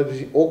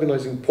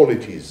organizing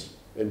polities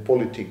and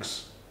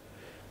politics.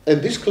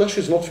 And this clash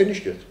is not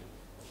finished yet.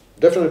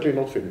 Definitely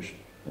not finished.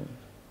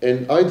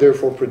 And I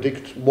therefore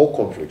predict more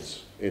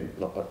conflicts.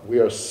 We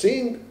are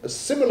seeing a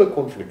similar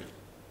conflict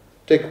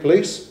take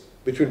place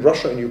between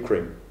Russia and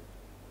Ukraine.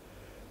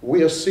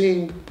 We are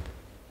seeing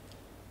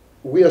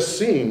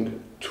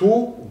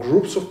 2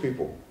 groups of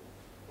people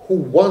who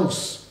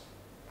once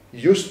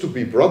used to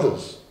be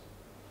brothers,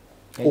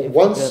 who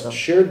once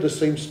shared the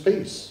same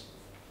space.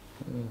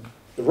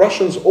 The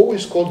Russians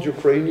always called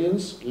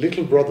Ukrainians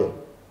little brother.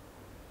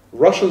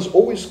 Russians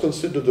always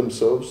considered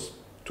themselves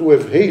to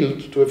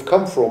have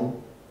come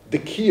from the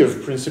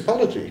Kiev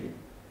Principality.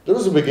 That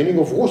was the beginning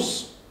of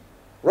Rus,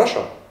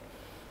 Russia.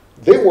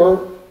 They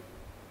were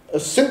a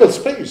single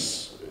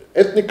space,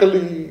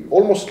 ethnically,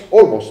 almost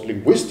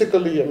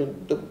linguistically, I mean,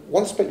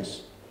 one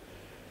space.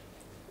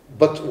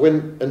 But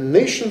when a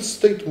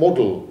nation-state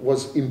model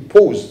was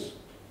imposed,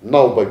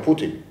 now by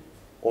Putin,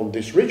 on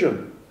this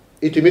region,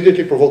 it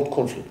immediately provoked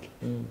conflict,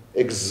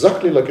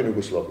 exactly like in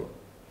Yugoslavia.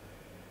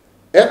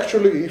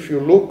 Actually, if you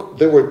look,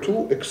 there were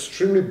 2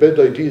 extremely bad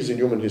ideas in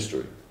human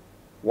history.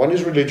 One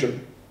is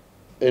religion,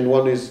 and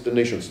one is the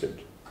nation-state.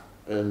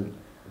 And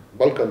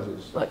Balkans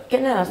is... But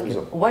can I ask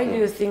you, why do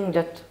you think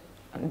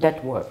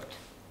that worked?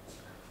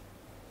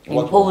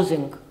 What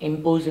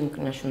Imposing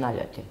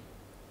nationality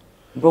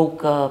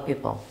broke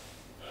people.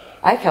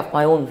 I have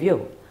my own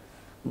view,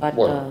 but...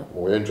 Well,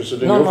 we're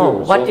interested in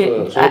your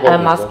view.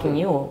 I'm asking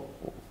you,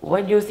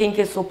 why do you think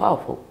it's so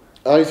powerful?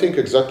 I think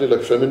exactly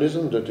like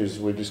feminism, that is,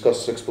 we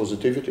discuss sex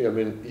positivity. I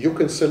mean, you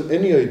can sell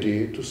any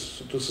idea to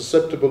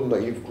susceptible,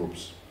 naive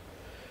groups.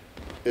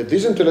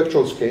 These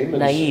intellectuals came...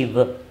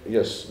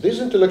 Yes, these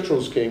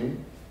intellectuals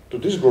came to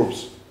these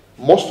groups,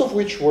 most of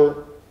which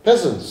were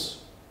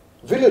peasants,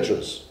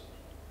 villagers,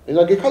 in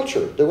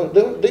agriculture.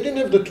 They didn't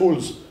have the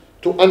tools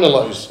to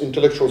analyze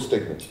intellectual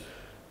statements.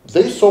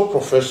 They saw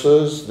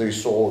professors, they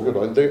saw,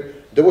 and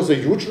there was a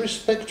huge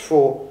respect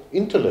for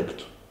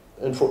intellect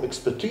and for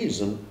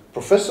expertise, and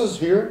professors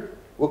here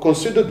were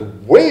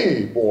considered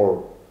way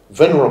more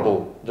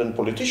venerable than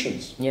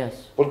politicians.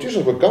 Yes.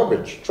 Politicians were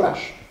garbage,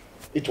 trash.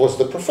 It was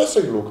the professor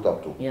you looked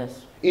up to.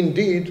 Yes.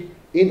 Indeed,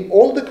 in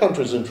all the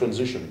countries in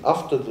transition,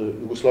 after the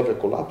Yugoslavia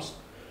collapsed,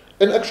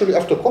 and actually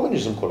after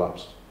communism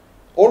collapsed,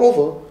 all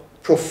over,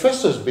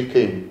 professors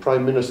became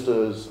prime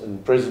ministers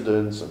and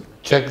presidents. And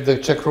the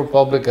Czech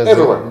Republic as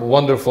everywhere. A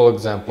wonderful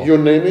example. You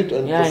name it,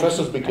 and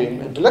professors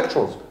became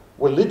intellectuals,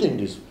 were leading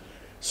this.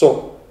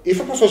 So, if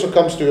a professor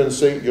comes to you and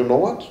say, you know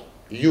what,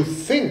 you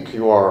think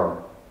you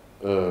are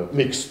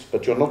mixed,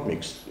 but you're not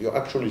mixed. You're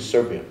actually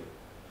Serbian.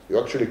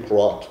 You're actually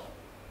Croat.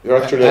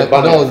 You're actually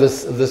Albanian. No,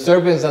 the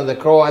Serbians and the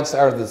Croats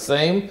are the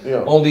same,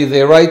 only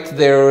they write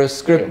their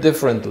script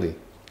differently.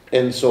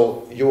 And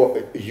so you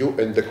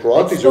and the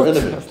Croat is your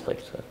enemy.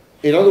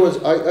 In other words,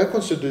 I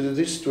consider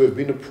this to have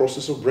been a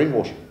process of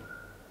brainwashing,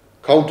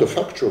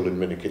 counterfactual in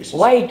many cases.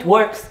 Why it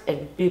works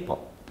in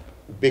people?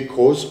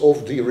 Because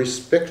of the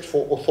respect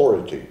for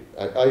authority.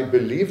 I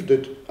believe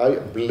that I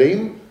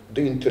blame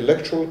the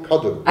intellectual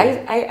cadre.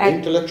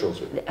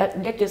 Intellectuals.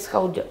 That is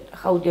how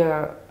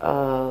they're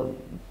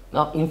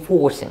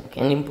enforcing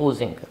and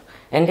imposing,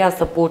 and they are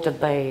supported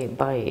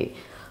by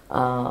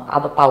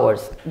other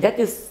powers. That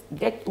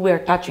we are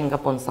touching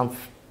upon some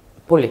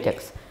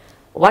politics.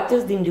 What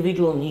does the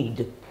individual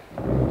need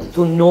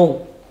to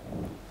know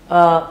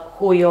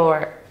who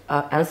your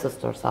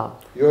ancestors are?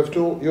 You have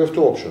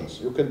two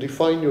options. You can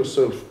define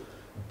yourself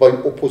by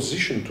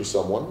opposition to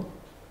someone.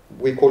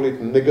 We call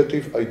it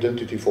negative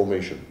identity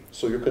formation.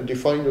 So you can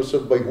define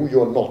yourself by who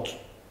you are not.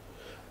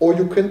 Or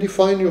you can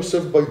define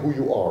yourself by who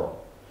you are.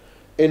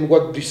 And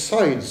what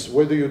decides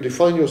whether you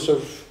define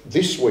yourself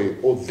this way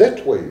or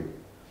that way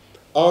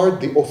are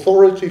the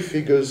authority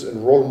figures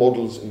and role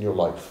models in your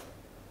life.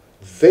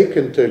 They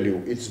can tell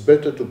you it's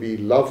better to be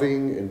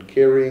loving and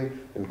caring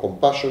and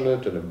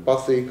compassionate and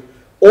empathic,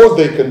 or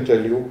they can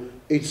tell you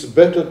it's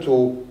better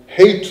to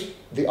hate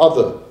the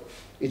other.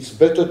 It's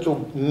better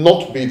to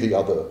not be the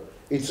other.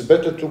 It's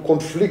better to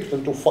conflict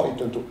and to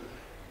fight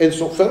and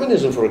so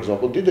feminism, for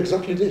example, did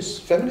exactly this.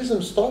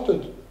 Feminism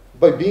started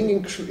by being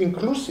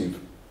inclusive.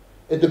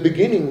 At the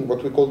beginning,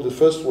 what we call the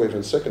first wave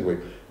and second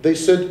wave, they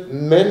said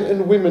men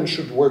and women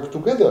should work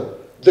together.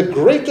 The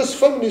greatest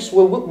feminists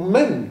were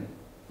men.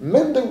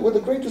 Men were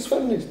the greatest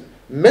feminists.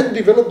 Men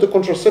developed the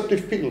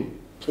contraceptive pill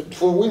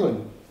for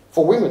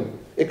women,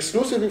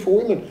 exclusively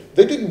for women.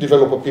 They didn't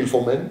develop a pill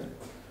for men.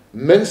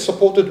 Men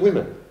supported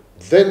women.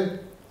 Then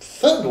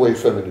third wave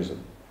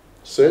feminism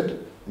said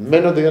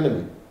men are the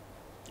enemy.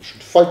 You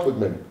should fight with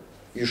men.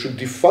 You should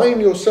define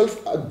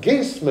yourself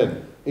against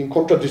men in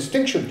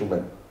contradistinction to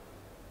men.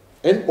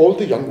 And all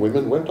the young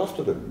women went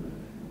after them.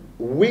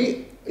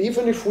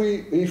 Even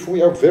if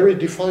we are very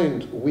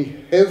defined, we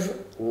have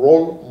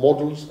role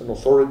models and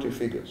authority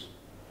figures.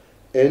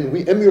 And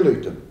we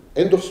emulate them.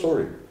 End of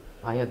story.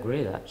 I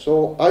agree that.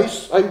 So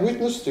I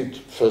witnessed it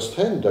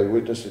firsthand. I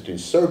witnessed it in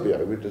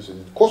Serbia. I witnessed it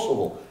in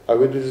Kosovo. I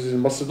witnessed it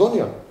in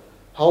Macedonia.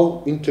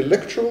 How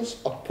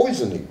intellectuals are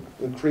poisoning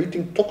and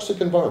creating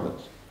toxic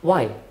environments.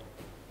 Why?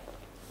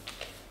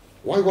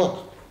 Why what?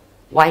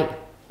 Why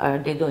are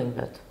they doing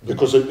that?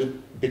 Because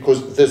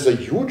there's a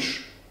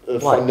huge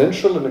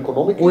financial and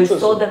economic interest. We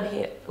saw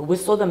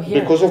them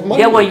here. Because of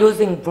money. They were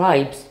using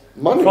bribes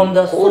from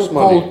the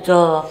so-called...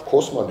 Of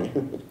course money.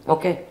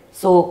 Okay,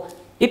 so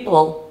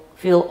people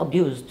feel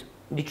abused,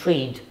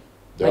 betrayed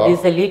by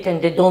this elite,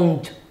 and they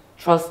don't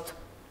trust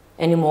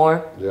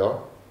anymore. They are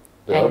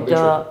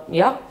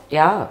betrayed.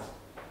 Yeah.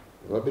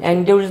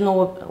 And there is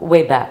no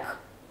way back.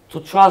 To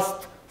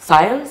trust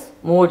science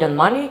more than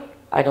money,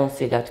 I don't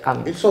see that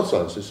coming. It's not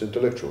science, it's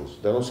intellectuals.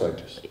 They're not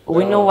scientists.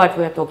 We know what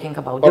we are talking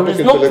about. There is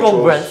no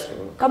progress.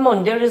 Come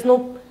on, there is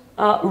no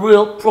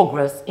real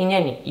progress in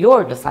any.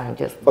 You're the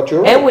scientist. But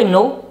you're right. And we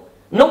know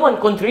no one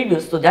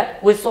contributes to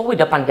that. We saw with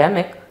the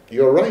pandemic.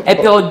 You're right.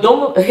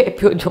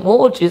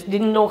 Epidemiologists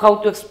didn't know how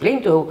to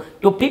explain to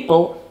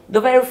people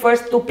the very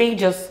first 2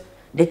 pages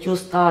that you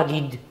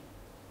studied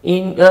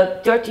in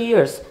 30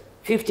 years,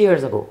 50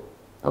 years ago.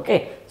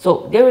 Okay,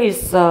 so there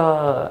is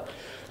a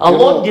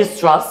lot of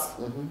distrust,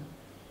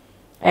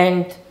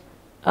 and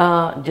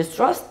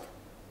distrust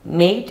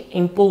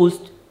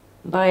imposed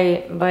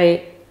by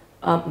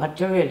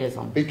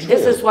materialism. Betrayal.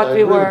 This is what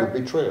we were.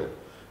 Betrayal.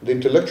 The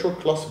intellectual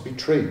class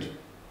betrayed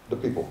the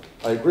people.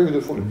 I agree with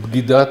you fully.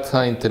 בגידת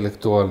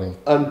האינטלקטואלים.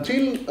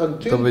 Until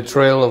the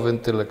betrayal of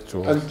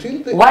intellectuals.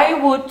 Why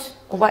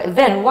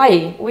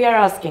we are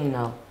asking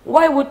now?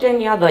 Why would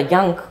any other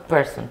young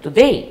person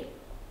today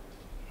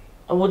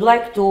would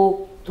like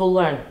to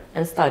learn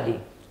and study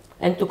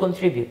and to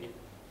contribute?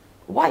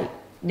 Why?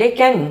 They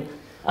can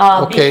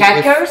be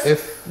hackers.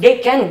 They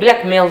can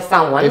blackmail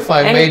someone. If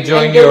I may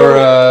join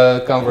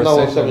your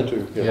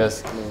conversation. No,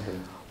 yes.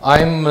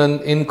 I'm an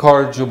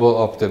incorrigible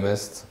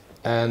optimist,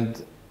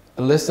 and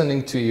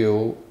listening to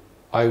you,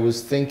 I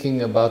was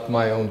thinking about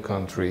my own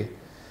country,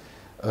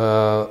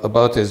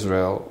 about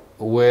Israel,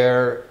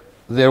 where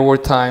there were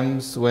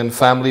times when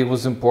family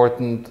was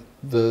important,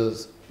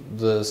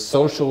 the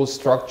social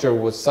structure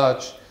was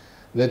such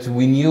that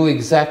we knew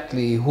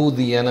exactly who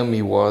the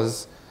enemy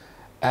was,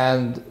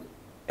 and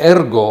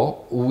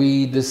ergo,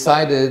 we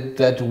decided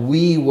that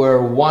we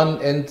were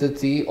one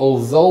entity,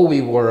 although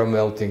we were a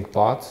melting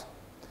pot.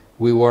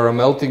 We were a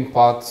melting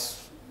pot,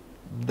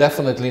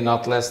 definitely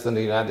not less than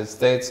the United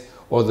States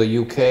or the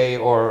UK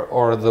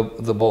or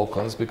the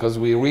Balkans, because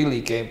we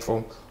really came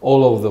from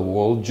all over the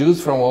world.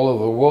 Jews from all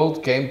over the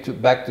world came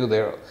back to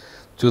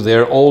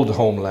their old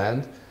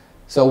homeland.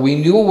 So we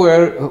knew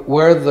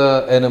where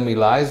the enemy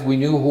lies. We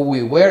knew who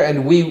we were,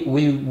 and we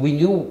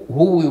knew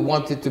who we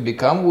wanted to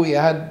become. We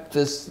had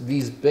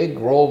these big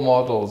role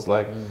models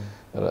like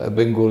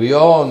Ben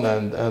Gurion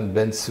and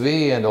Ben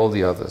Tzvi and all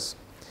the others.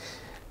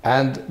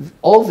 And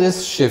all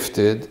this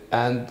shifted,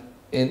 and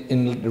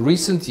in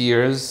recent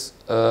years,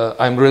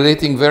 I'm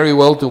relating very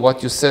well to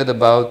what you said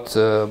about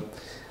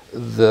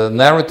the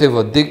narrative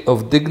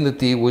of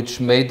dignity which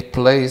made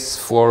place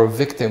for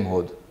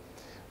victimhood.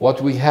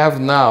 What we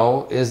have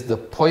now is the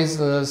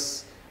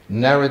poisonous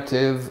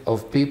narrative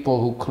of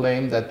people who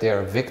claim that they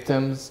are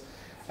victims,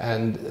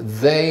 and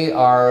they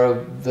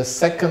are the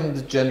second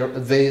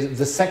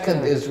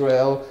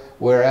Israel,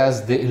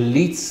 whereas the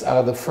elites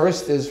are the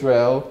first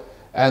Israel.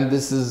 And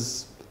this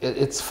is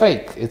it's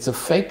fake. It's a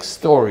fake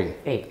story.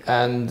 Fake.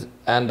 And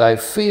I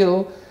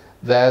feel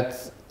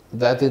that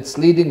it's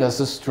leading us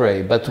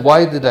astray. But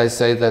why did I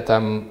say that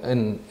I'm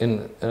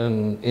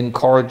an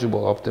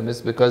incorrigible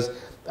optimist? Because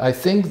I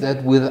think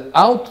that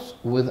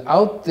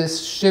without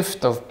this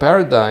shift of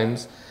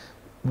paradigms,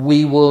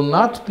 we will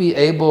not be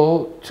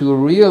able to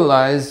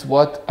realize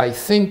what I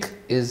think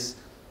is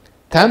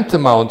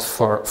tantamount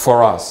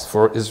for us,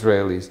 for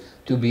Israelis,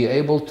 to be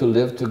able to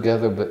live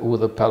together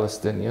with the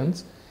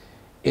Palestinians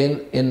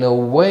in a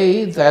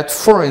way that,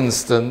 for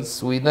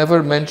instance, we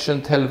never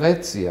mentioned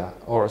Helvetia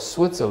or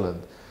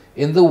Switzerland,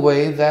 in the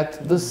way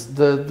that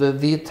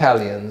the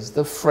Italians,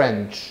 the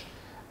French,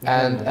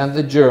 and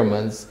the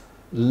Germans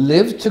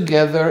live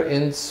together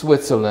in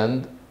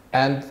Switzerland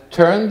and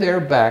turn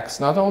their backs,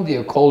 not only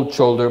a cold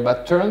shoulder,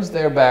 but turns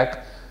their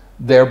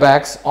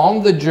backs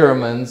on the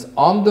Germans,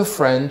 on the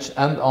French,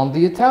 and on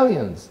the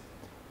Italians.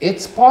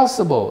 It's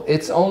possible.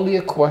 It's only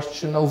a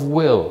question of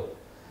will.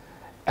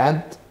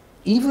 And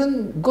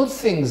even good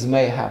things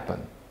may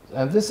happen.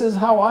 And this is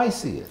how I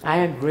see it. I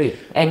agree.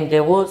 And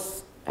there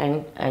was,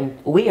 and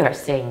we are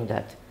saying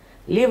that,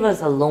 leave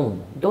us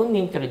alone. Don't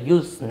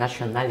introduce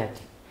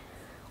nationality.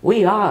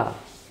 We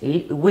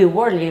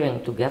were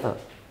living together.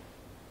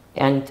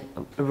 And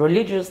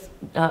religious,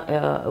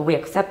 we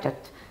accepted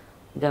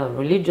the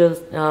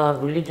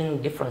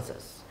religion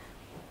differences,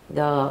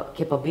 the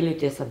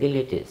capabilities,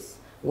 abilities,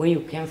 where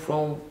you came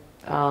from,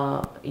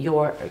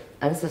 your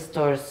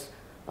ancestors'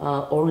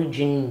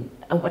 origin,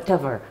 and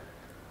whatever.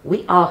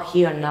 We are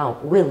here now.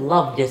 We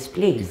love this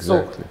place.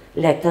 Exactly. So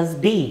let us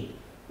be.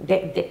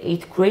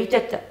 It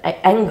created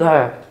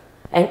anger,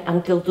 and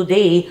until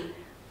today.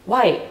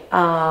 Why?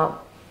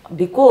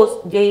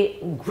 Because the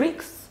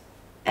Greeks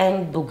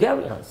and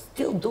Bulgarians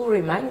still do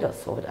remind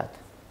us of that.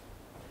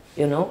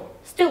 You know,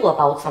 still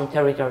about some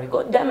territory.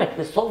 God damn it,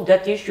 we solved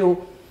that issue.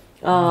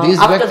 These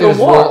after vectors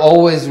the war. will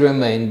always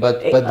remain,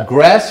 but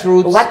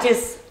grassroots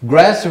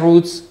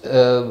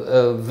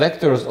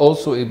vectors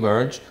also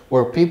emerge,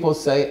 where people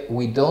say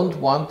we don't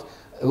want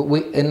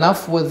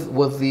enough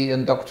with the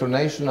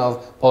indoctrination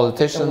of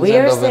politicians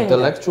and of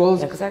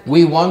intellectuals. Exactly.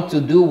 We want to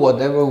do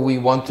whatever we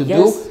want to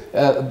do.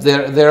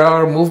 There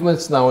are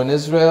movements now in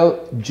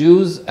Israel.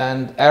 Jews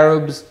and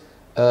Arabs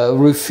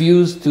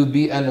refuse to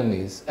be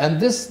enemies, and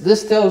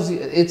this tells you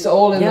it's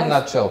all in a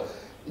nutshell.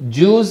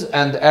 Jews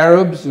and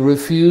Arabs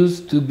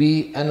refuse to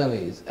be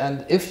enemies,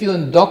 and if you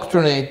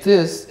indoctrinate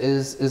this,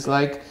 is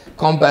like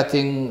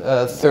combating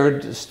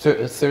third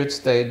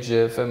stage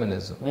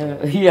feminism.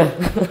 Yeah.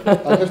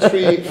 I have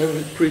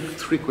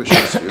three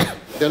questions here.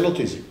 They're not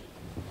easy,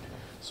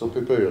 so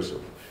prepare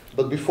yourself.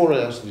 But before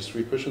I ask these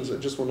three questions, I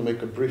just want to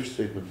make a brief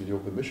statement with your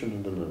permission,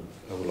 and then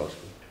I will ask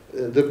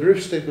you. The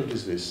brief statement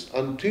is this: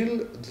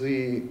 until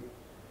the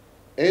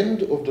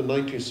end of the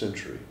 19th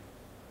century,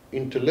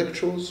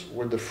 intellectuals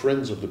were the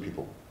friends of the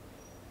people.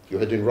 You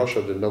had in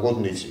Russia the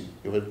Narodniki.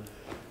 You had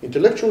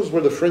intellectuals were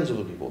the friends of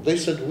the people. They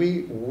said,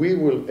 we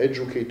will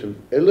educate and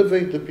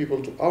elevate the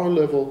people to our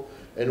level,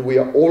 and we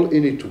are all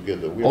in it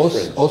together. We are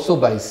friends. Also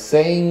by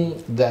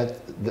saying that,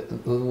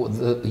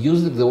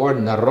 using the word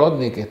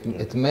Narodnik,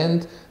 it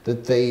meant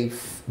that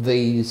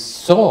they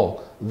saw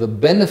the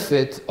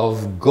benefit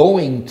of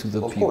going to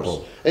the people. Of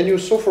course. And you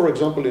saw, for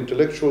example,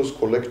 intellectuals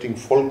collecting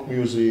folk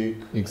music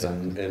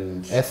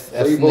and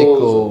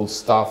ethnical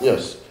stuff.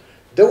 Yes.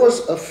 There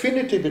was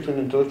affinity between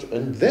intellectuals.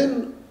 And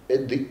then,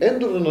 at the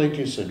end of the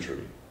 19th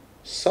century,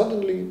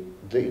 suddenly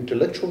the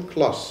intellectual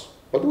class,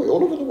 by the way,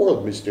 all over the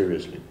world,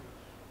 mysteriously,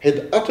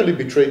 had utterly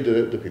betrayed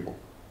the people.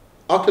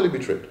 Utterly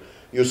betrayed.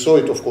 You saw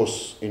it, of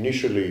course,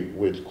 initially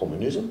with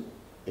communism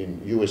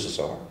in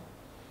USSR,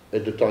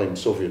 at the time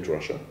Soviet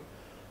Russia.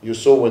 You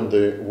saw when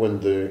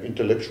the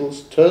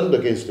intellectuals turned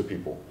against the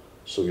people.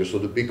 So you saw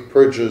the big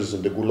purges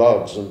and the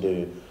gulags and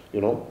the,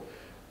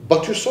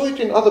 But you saw it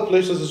in other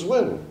places as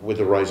well, with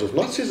the rise of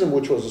Nazism,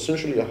 which was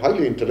essentially a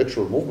highly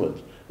intellectual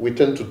movement. We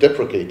tend to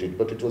deprecate it,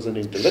 but it was an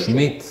intellectual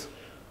Schmidt.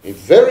 A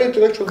very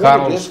intellectual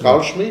movement, yes,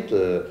 Carl Schmitt,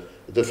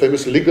 the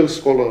famous legal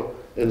scholar,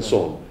 and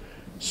so on.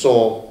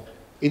 So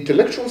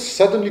intellectuals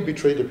suddenly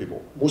betrayed the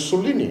people.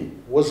 Mussolini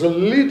was a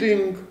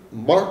leading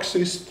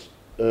Marxist,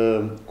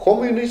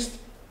 communist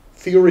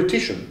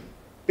theoretician.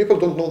 People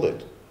don't know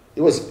that.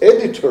 He was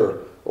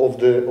editor of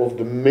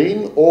the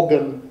main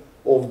organ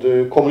of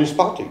the Communist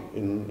Party.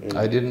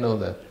 I didn't know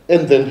that.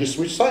 And then he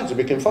switched sides, he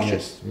became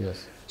fascist.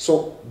 Yes.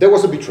 So there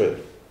was a betrayal.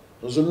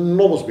 There was an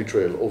enormous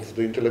betrayal of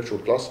the intellectual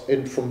class,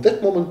 and from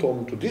that moment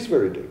on to this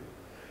very day,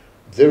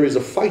 there is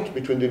a fight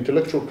between the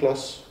intellectual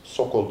class,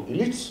 so-called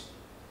elites,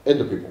 and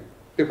the people.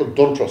 People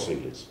don't trust the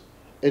elites.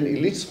 And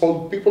elites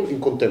hold people in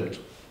contempt,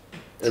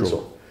 and so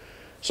on.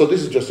 So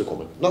this is just a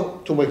comment. Now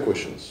to my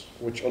questions,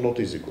 which are not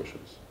easy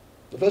questions.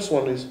 The first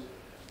one is,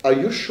 are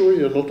you sure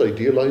you're not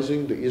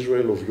idealizing the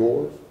Israel of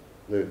yore?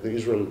 The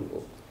Israel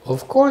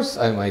Of course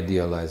I'm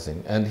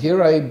idealizing. And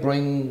here I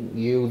bring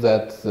you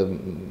that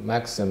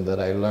maxim that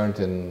I learned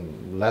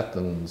in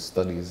Latin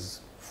studies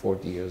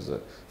 50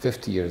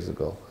 years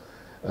ago.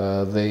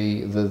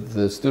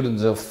 The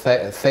students of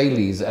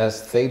Thales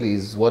asked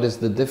Thales, what is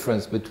the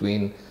difference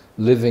between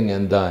living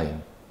and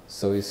dying?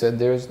 So he said,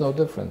 there is no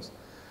difference.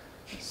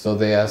 So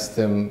they asked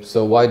him,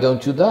 so why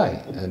don't you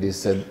die? And he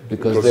said,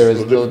 because there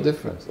is no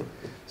difference.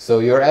 So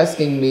you're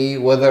asking me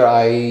whether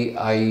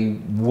I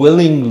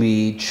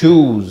willingly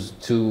choose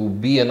to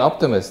be an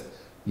optimist.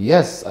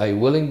 Yes, I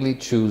willingly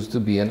choose to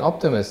be an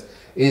optimist.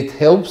 It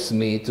helps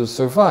me to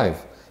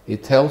survive.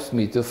 It helps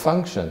me to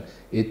function.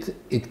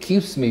 It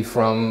keeps me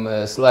from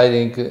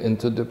sliding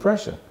into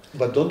depression.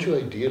 But don't you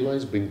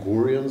idealize Ben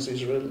Gurion's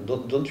Israel?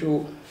 Don't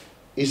you?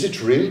 Is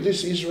it real,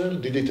 this Israel?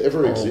 Did it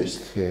ever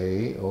exist?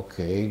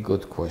 Okay,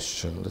 good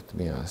question. Let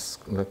me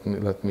ask.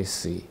 Let me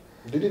see.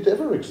 Did it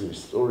ever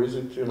exist, or is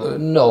it, you know?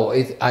 No,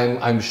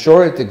 I'm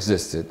sure it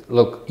existed.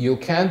 Look, you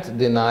can't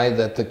deny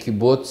that the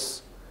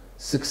kibbutz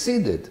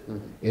succeeded. Mm-hmm.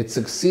 It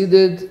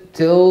succeeded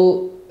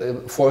till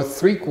for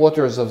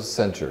 3/4 of a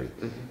century.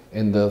 Mm-hmm.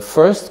 In the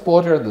first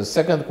quarter, the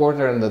second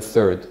quarter, and the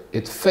third.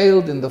 It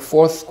failed in the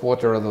fourth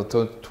quarter of the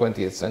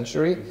 20th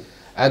century, mm-hmm.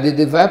 and it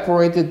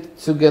evaporated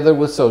together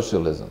with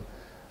socialism.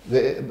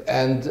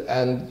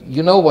 And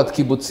you know what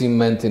kibbutzim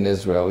meant in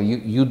Israel.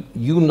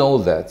 You know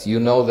that. You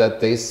know that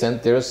they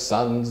sent their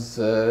sons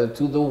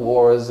to the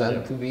wars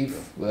and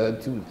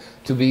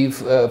to be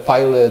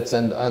pilots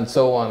and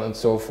so on and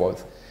so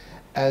forth.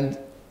 And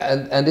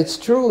it's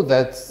true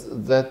that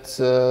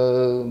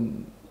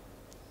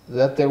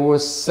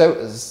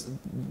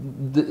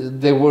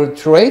there were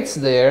traits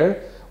there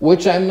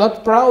which I'm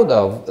not proud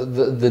of.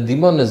 The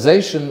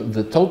demonization,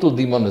 the total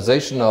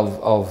demonization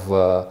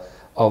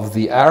of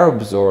the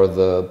Arabs or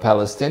the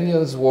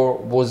Palestinians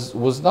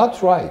was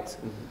not right.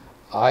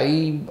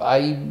 Mm-hmm.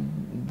 I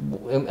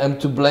am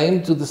to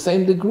blame to the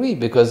same degree,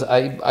 because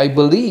I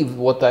believe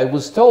what I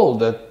was told,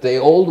 that they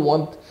all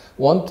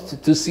want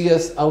to see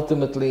us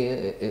ultimately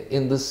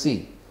in the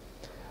sea.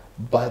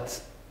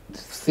 But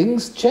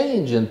things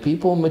change and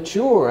people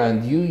mature,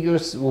 and you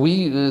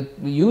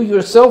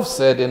yourself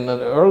said in an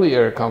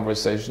earlier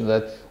conversation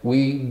that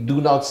we do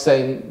not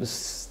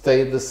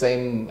stay the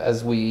same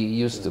as we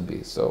used to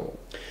be. So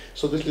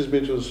this leads me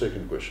to the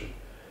second question.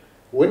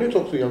 When you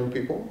talk to young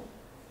people,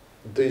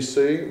 they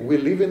say, we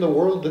live in a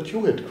world that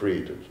you had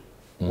created.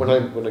 Mm-hmm.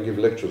 When I give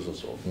lectures and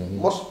so on. Mm-hmm.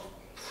 Most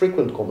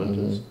frequent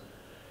commenters,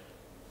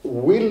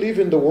 mm-hmm. we live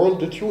in the world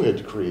that you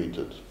had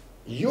created.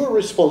 You're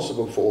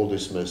responsible for all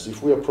this mess.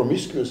 If we are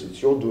promiscuous,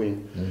 it's your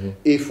doing. Mm-hmm.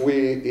 If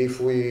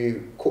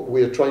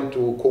we are trying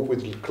to cope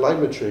with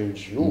climate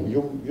change,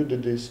 you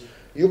did this.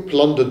 You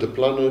plundered the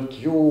planet.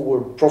 You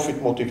were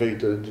profit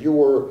motivated. You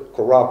were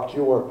corrupt.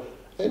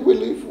 And we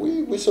live.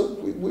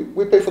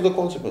 We pay for the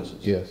consequences.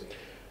 Yes.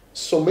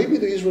 So maybe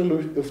the Israel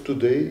of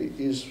today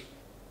is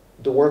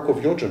the work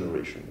of your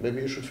generation.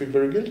 Maybe you should feel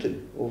very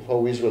guilty of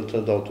how Israel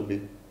turned out to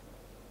be.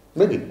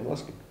 Maybe, I'm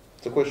asking.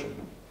 It's a question.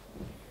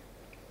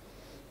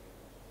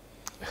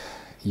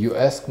 You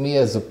ask me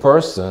as a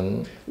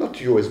person.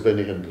 Not you as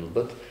Benny Hendel,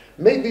 but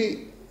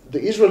maybe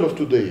the Israel of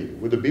today,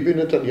 with the Bibi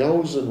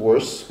Netanyahus and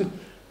worse,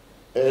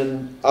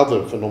 and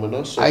other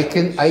phenomena.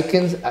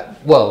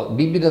 Well,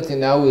 Bibi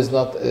Netanyahu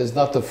is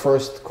not the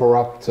first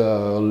corrupt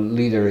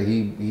leader.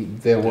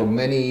 There were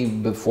many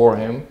before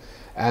him,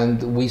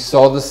 and we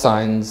saw the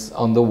signs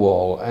on the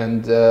wall,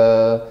 and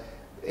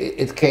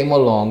it came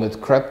along. It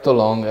crept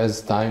along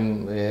as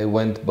time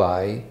went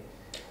by.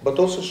 But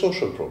also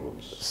social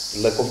problems,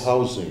 lack of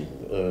housing,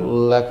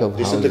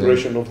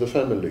 disintegration of the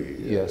family,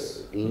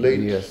 yes,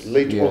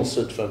 late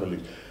onset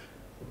families.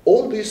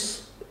 All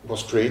this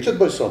was created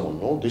by someone.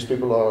 No, these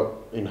people are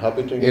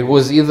inhabiting. It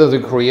was either the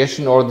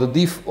creation or the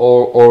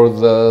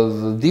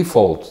the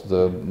default,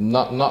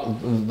 not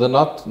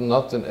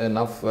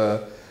enough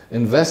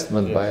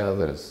investment by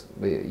others.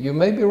 You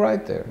may be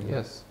right there.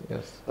 Yes.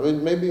 I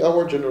mean, maybe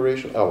our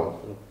generation, our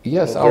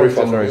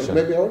generation.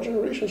 Maybe our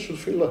generation should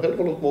feel a hell of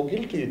a lot more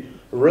guilty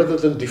rather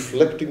than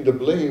deflecting the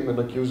blame and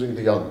accusing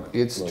the young.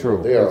 It's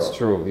true. It's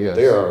true. Yes.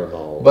 They are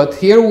now. But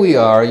here we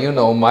are. You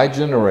know, my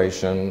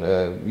generation.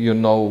 You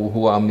know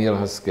who Amir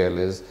Haskel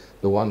is,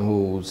 the one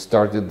who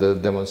started the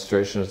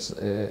demonstrations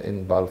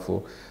in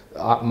Balfour.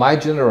 My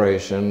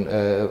generation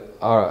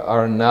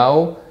are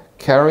now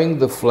carrying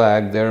the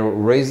flag. They're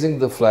raising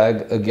the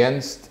flag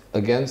against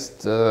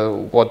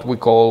what we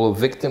call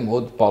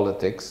victimhood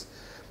politics,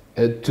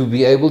 to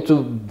be able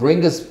to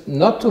bring us,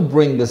 not to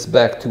bring us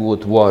back to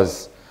what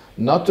was,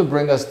 not to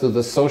bring us to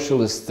the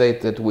socialist state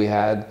that we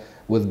had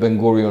with Ben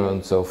Gurion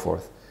and so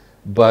forth,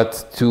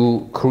 but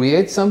to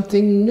create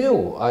something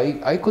new.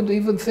 I could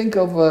even think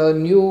of a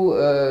new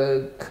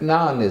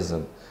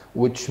Knaanism,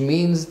 which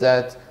means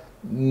that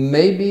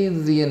maybe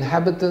the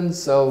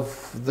inhabitants of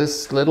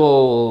this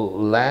little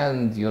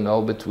land, you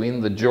know,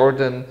 between the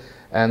Jordan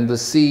and the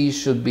sea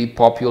should be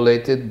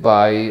populated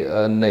by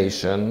a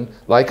nation,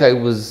 like I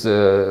was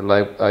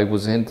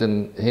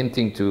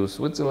hinting to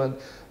Switzerland,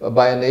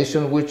 by a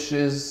nation which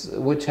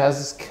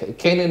has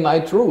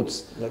Canaanite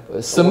roots, like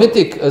a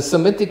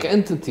Semitic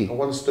entity. A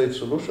one-state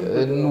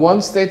solution.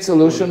 One-state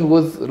solution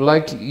with,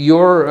 like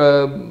your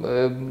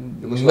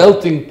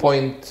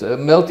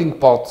melting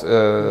pot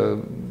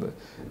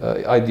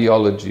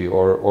ideology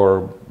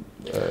or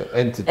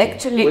entity.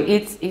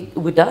 Actually,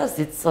 with us,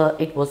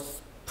 it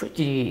was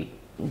pretty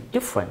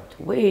different.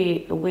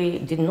 We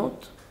did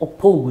not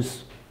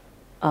oppose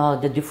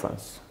the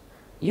difference.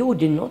 You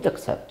did not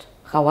accept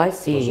how I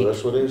see So it.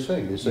 that's what you're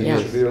saying. You're saying Yes.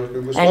 it should be like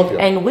Yugoslavia.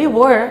 And we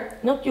were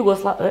not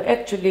Yugoslavia.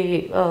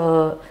 Actually,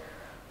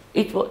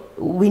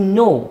 we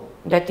know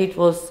that it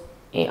was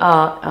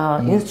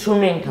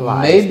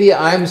instrumentalized. Maybe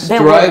I'm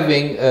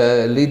striving,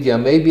 Lidija.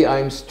 Maybe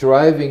I'm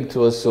striving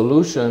to a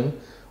solution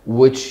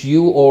which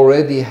you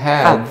already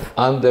had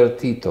under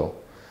Tito.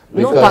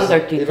 Not under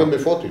Tito. Even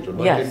before Tito.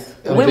 Yes,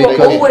 19, we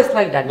were always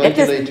like that.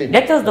 1918.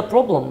 That is the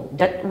problem,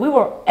 that we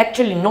were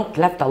actually not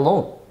left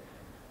alone.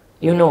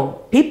 You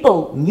know,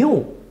 people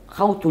knew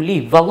how to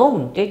live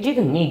alone. They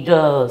didn't need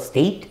a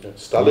state.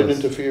 Stalin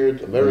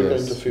interfered, America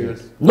interfered.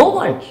 No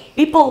one.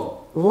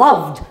 People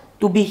loved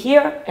to be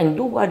here and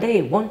do what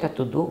they wanted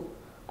to do,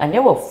 and they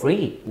were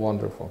free.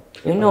 Wonderful.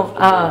 You know,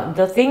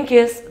 the thing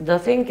is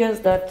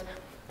that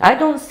I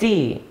don't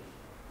see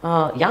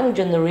young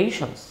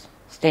generations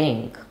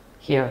staying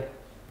here.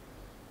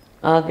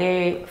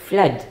 They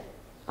fled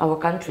our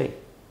country.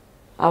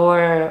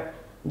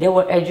 They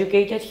were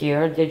educated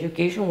here. The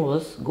education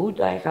was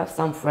good. I have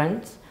some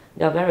friends.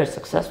 They are very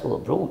successful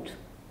abroad.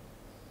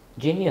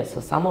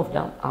 Geniuses. Some of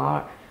them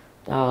are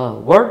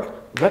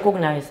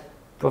world-recognized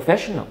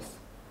professionals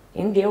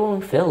in their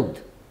own field.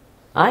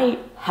 I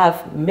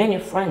have many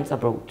friends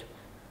abroad,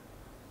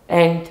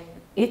 and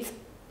it's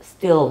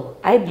still,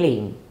 I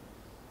blame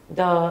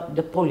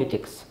the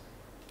politics.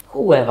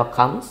 Whoever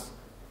comes,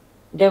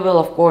 they will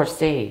of course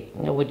say,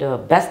 you know, with the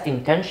best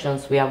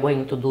intentions, we are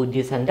going to do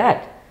this and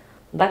that.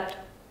 But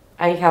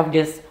I have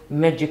this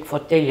magic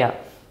fotelia,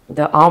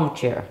 the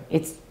armchair.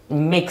 It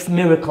makes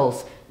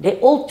miracles. They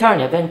all turn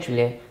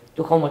eventually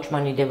to how much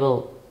money they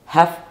will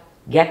have,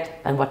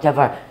 get, and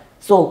whatever.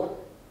 So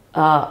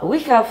we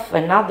have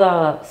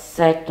another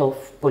set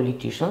of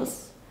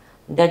politicians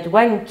that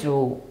went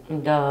through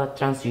the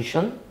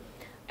transition,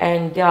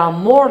 and they are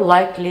more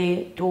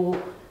likely to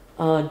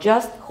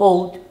just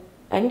hold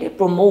and they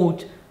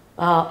promote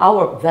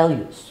our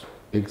values.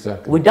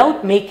 Exactly.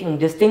 Without making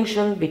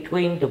distinction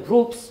between the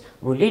groups,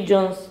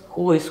 religions,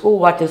 who is who,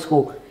 what is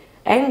who.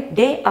 And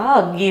they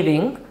are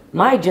giving,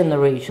 my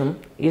generation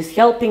is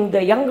helping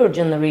the younger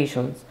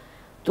generations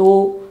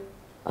to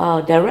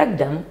direct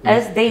them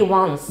as they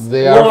once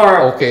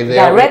were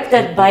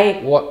directed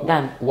by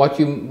them. What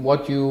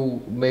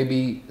you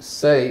maybe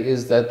say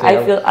is that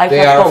I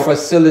they are hope.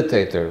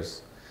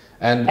 facilitators.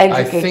 And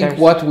I think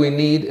what we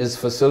need is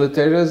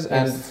facilitators, yes.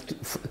 and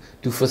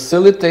to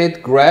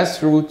facilitate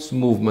grassroots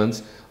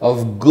movements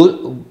of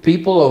good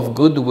people of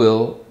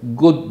goodwill,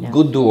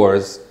 good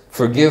doers,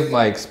 forgive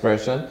my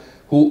expression,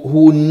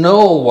 who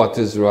know what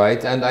is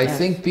right, and I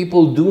think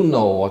people do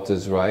know what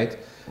is right,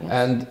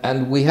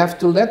 and we have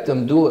to let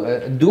them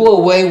do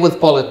away with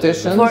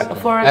politicians,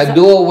 and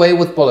do away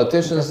with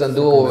politicians, and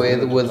do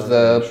away with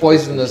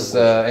poisonous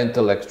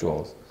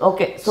intellectuals.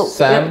 Okay, so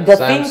Sam,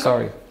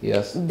 sorry,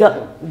 yes.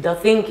 The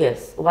thing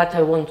is, what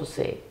I want to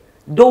say,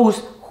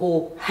 those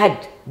who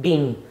had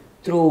been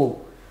through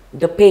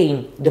the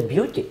pain, the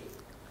beauty,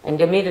 and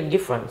they made a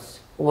difference,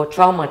 who were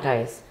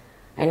traumatized,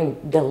 and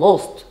they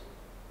lost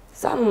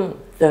some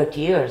 30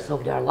 years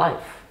of their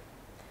life.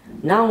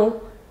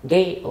 Now,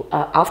 they,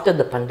 after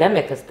the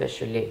pandemic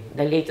especially,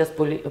 the latest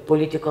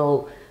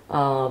political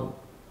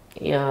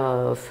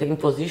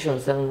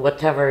impositions and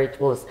whatever it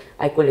was,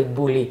 I call it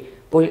bully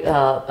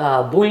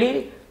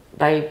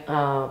by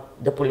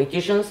the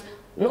politicians,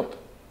 not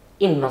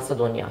in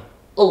Macedonia,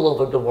 all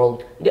over the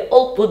world. They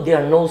all put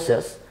their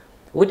noses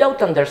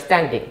without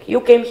understanding.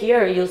 You came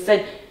here, you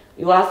said,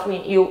 you asked me,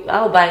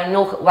 but I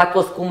know what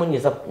was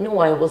communism. No,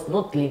 I was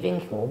not living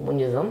in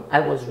communism.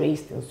 I was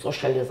raised in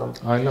socialism.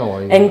 I know.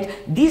 And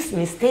these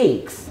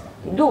mistakes,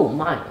 do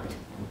mind,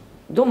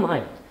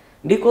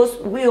 because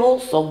we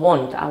also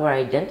want our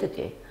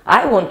identity.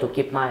 I want to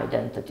keep my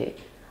identity.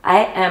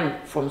 I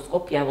am from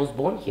Skopje, I was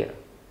born here.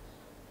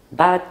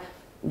 But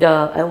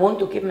I want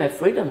to keep my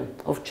freedom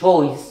of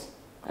choice,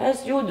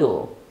 as you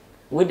do,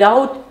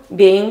 without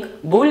being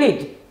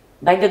bullied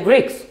by the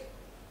Greeks.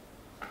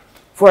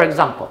 For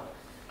example,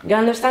 do you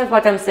understand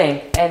what I'm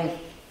saying? And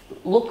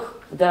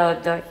look, in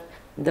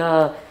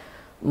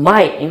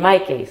my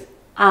case,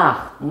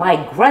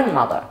 my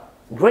grandmother,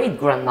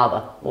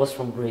 great-grandmother was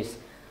from Greece.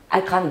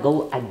 I can't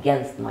go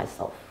against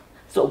myself.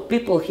 So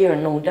people here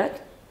know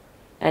that,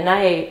 and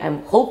I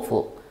am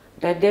hopeful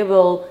that they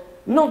will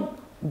not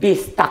be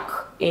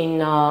stuck in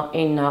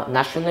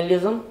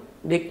nationalism.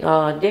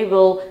 They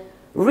will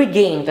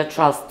regain the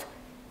trust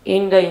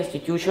in the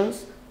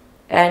institutions,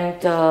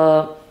 and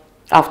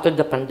after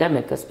the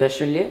pandemic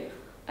especially,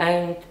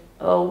 and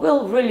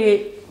will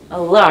really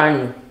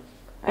learn,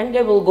 and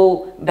they will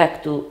go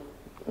back to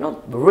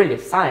not really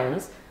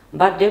science,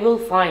 but they will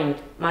find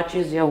much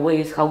easier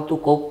ways how to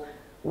cope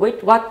with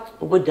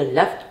the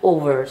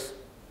leftovers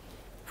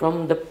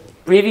from the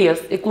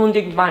previous,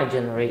 including my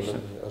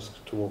generation. Ask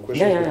two more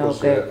questions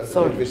because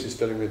Sorry. Elvis is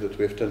telling me that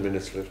we have 10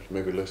 minutes left,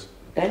 maybe less.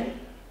 10?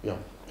 Yeah.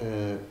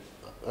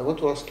 I want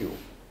to ask you,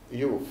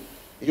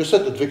 you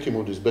said that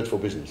victimhood is bad for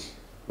business,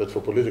 bad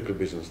for political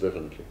business,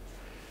 definitely.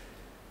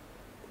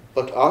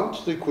 But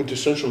aren't the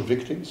quintessential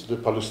victims the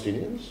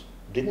Palestinians?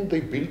 Didn't they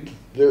build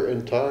their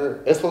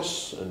entire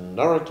ethos and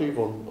narrative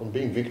on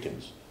being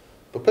victims?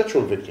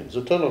 Perpetual victims,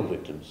 eternal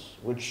victims,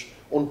 which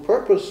on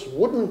purpose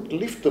wouldn't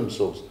lift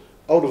themselves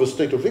out of a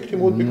state of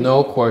victimhood.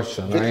 No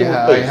question.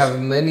 I have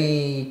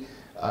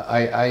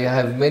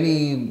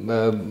many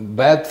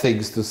bad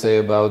things to say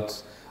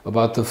about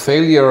the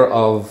failure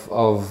of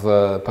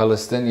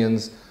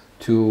Palestinians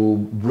to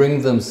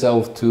bring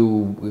themselves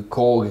to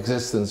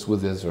coexistence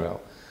with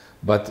Israel.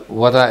 But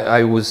what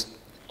I was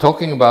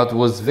talking about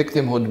was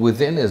victimhood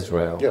within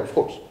Israel. Yeah, of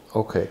course.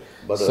 Okay.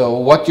 But, so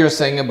what you're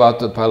saying about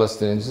the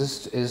Palestinians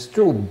is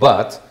true,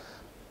 but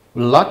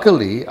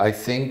luckily I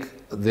think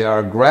there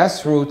are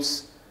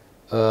grassroots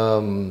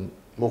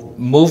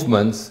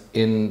movements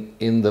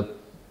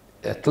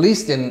at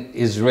least in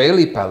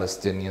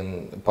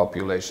Israeli-Palestinian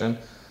population.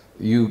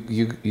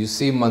 You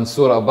see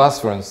Mansour Abbas,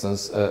 for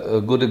instance,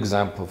 a good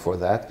example for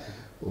that,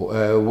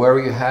 where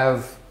you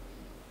have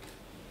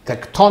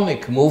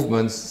tectonic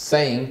movements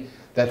saying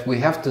that we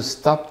have to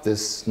stop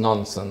this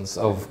nonsense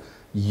of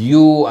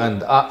you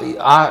and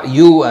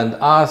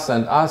us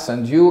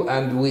and you,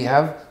 and we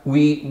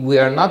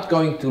are not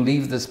going to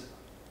leave this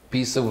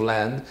piece of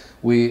land.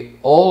 We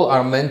all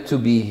are meant to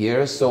be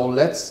here, so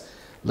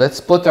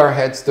let's put our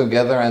heads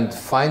together and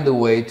find a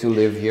way to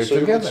live here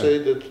together. So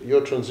you would say that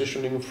you're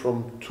transitioning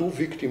from two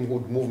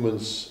victimhood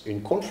movements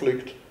in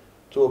conflict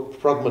to a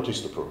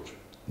pragmatist approach.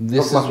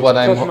 This is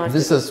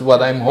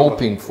what I'm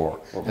hoping for,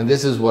 and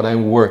this is what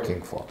I'm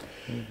working for.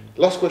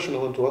 Last question I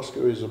want to ask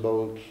you is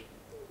about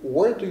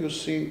where do you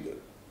see,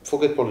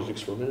 forget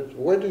politics for a minute,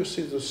 where do you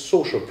see the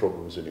social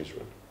problems in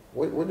Israel?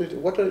 What do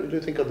you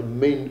think are the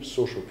main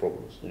social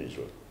problems in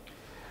Israel?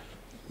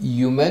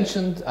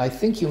 I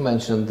think you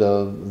mentioned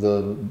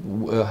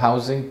the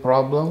housing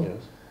problem.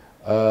 Yes.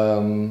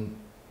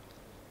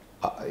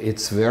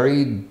 It's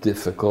very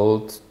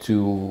difficult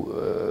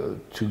to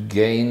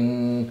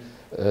gain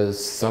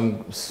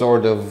some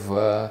sort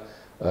of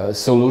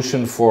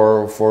solution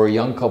for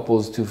young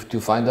couples to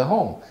find a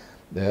home.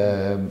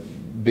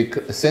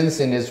 Since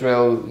in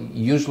Israel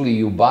usually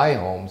you buy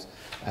homes,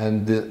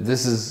 and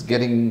this is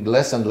getting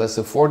less and less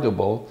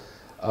affordable,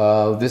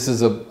 this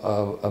is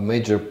a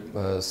major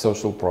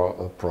social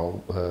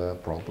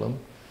problem.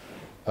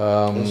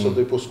 And so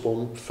they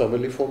postpone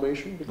family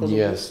formation because of this?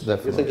 Yes,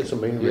 definitely. You think it's a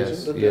main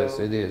reason? Yes,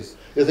 it is.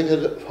 You think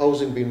had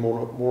housing been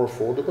more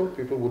affordable,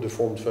 people would have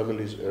formed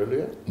families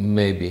earlier?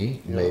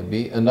 Maybe, yeah.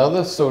 Maybe.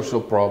 Another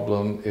social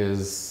problem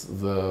is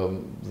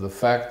the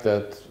fact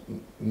that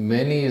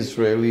many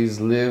Israelis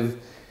live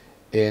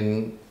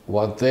in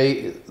what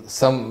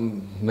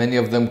many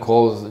of them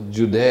call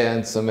Judea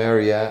and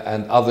Samaria,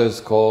 and others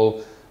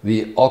call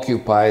the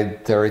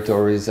occupied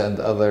territories, and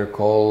others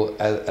call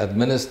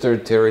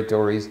administered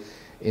territories.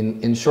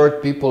 In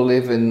short, people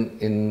live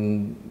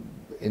in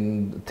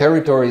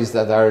territories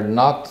that are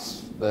not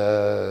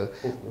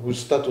whose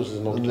status is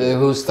not clear.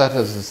 Whose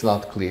status is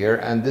not clear,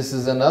 and this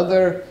is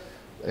another.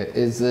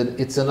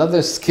 It's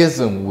another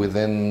schism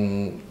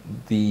within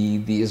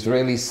the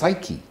Israeli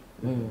psyche.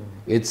 Mm.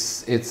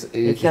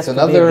 It's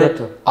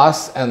another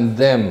us and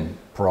them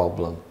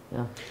problem.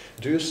 Yeah.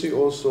 Do you see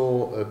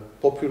also a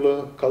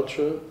popular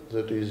culture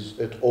that is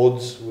at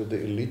odds with the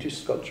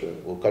elitist culture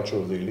or culture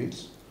of the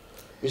elites?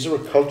 Is there a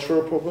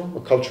cultural problem, a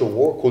culture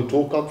war,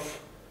 Kulturkampf,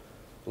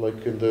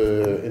 like in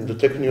the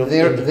Technion?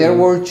 There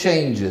were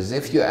changes.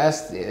 If you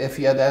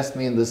had asked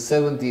me in the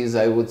 70s,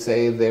 I would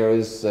say there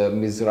is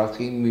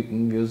Mizrahi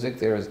music,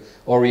 there is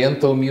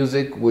Oriental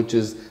music, which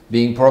is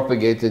being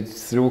propagated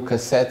through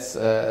cassettes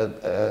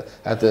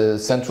at the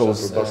central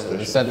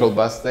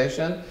bus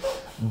station.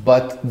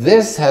 But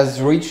this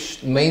has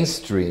reached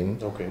mainstream,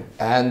 okay.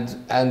 and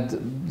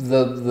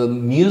the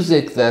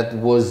music that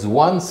was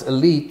once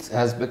elite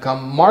has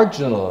become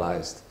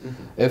marginalized.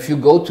 Mm-hmm. If you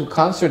go to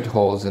concert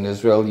halls in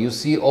Israel, you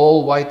see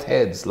all white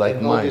heads like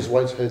mine. How do these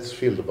white heads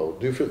feel about?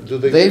 Do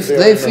they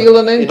feel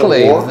an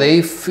enclave?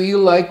 They feel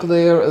like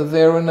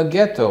they're in a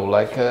ghetto,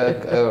 like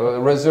a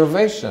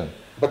reservation.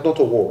 But not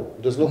a war.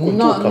 There's no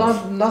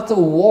Kulturkampf. Not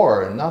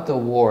a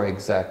war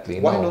exactly.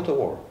 Why not a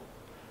war?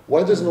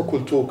 Why there's no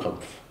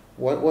Kulturkampf?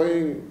 Why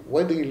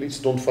the elites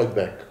don't fight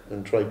back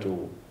and try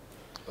to?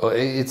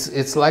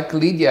 It's like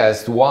Lidija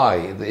asked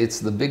why. It's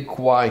the big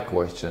why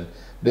question.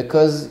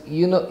 Because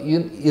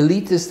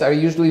elitists are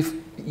usually,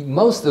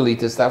 most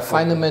elitists are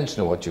Feynman,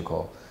 what you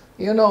call.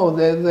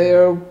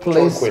 They're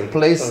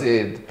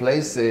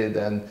placid,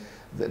 and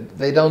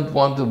they don't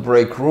want to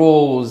break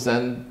rules,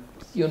 and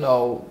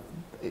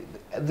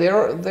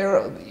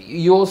they're.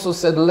 You also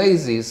said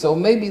lazy, so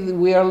maybe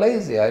we are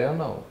lazy. I don't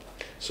know.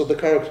 So the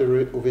character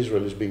of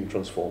Israel is being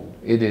transformed.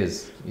 It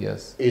is,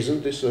 yes.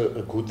 Isn't this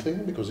a good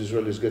thing because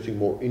Israel is getting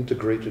more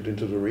integrated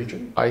into the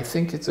region? I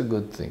think it's a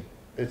good thing.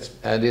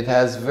 and it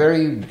has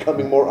very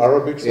becoming more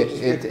Arabic, so to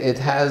speak. it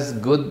has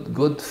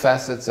good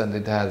facets and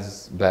it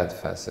has bad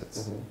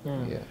facets.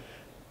 Yeah. Yeah.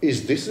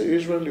 Is this the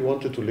Israel you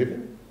wanted to live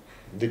in?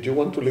 Did you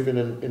want to live in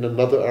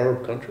another Arab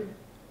country?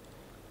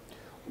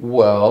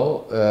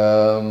 Well,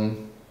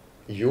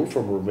 You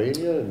from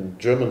Romania and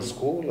German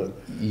school, and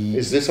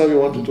is this how you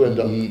wanted to end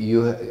up?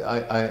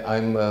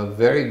 I'm a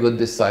very good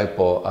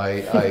disciple.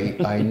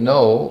 I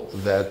know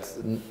that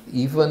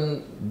even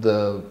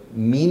the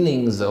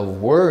meanings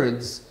of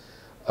words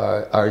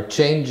are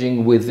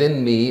changing within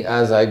me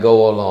as I go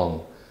along.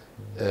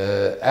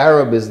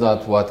 Arab is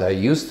not what I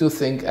used to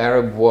think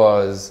Arab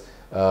was.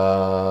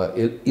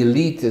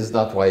 Elite is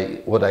not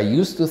what I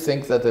used to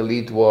think that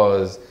elite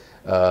was,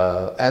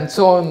 and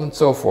so on and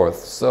so forth.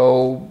 So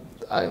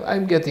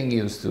I'm getting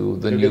used to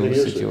the new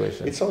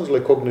situation. It sounds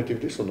like cognitive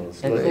dissonance.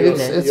 Like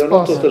It's you're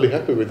not totally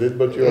happy with it,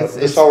 but you're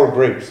the sour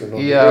grapes. You know,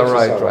 yeah,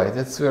 right.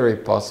 It's very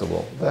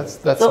possible. That's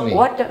so me.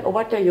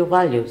 what are your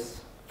values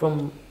from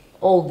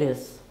all this?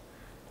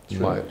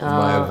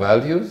 My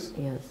values?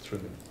 Yes.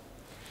 Truly.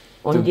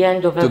 On the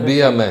end of To everything.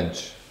 be a mensch.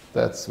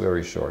 That's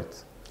very short.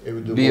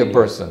 Be a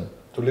person.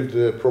 To live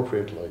the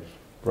appropriate life.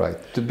 Right.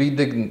 To be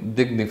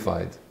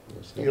dignified.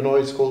 Yes. You know,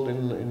 it's called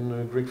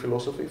in Greek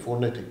philosophy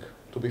phonetic.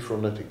 To be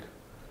phronetic.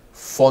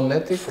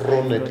 Phonetic?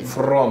 Phronetic.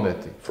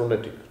 Phronetic.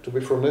 Phronetic. To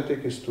be phronetic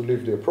is to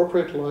live the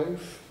appropriate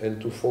life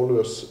and to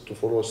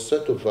follow a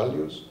set of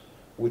values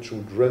which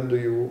would render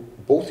you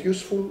both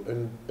useful and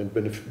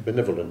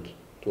benevolent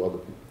to other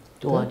people.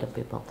 To other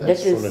people.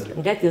 That's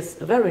That is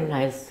very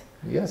nice.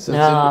 Yes,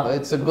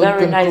 it's a good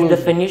very conclusion. nice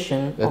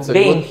definition It's of a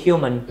being good-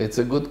 human. It's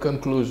a good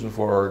conclusion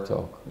for our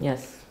talk.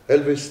 Yes.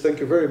 Elvis, thank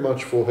you very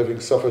much for having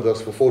suffered us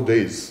for 4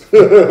 days.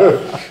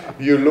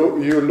 you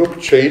look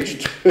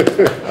changed,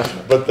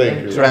 but thank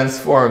you.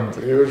 Transformed.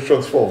 You were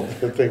transformed.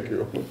 Thank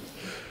you.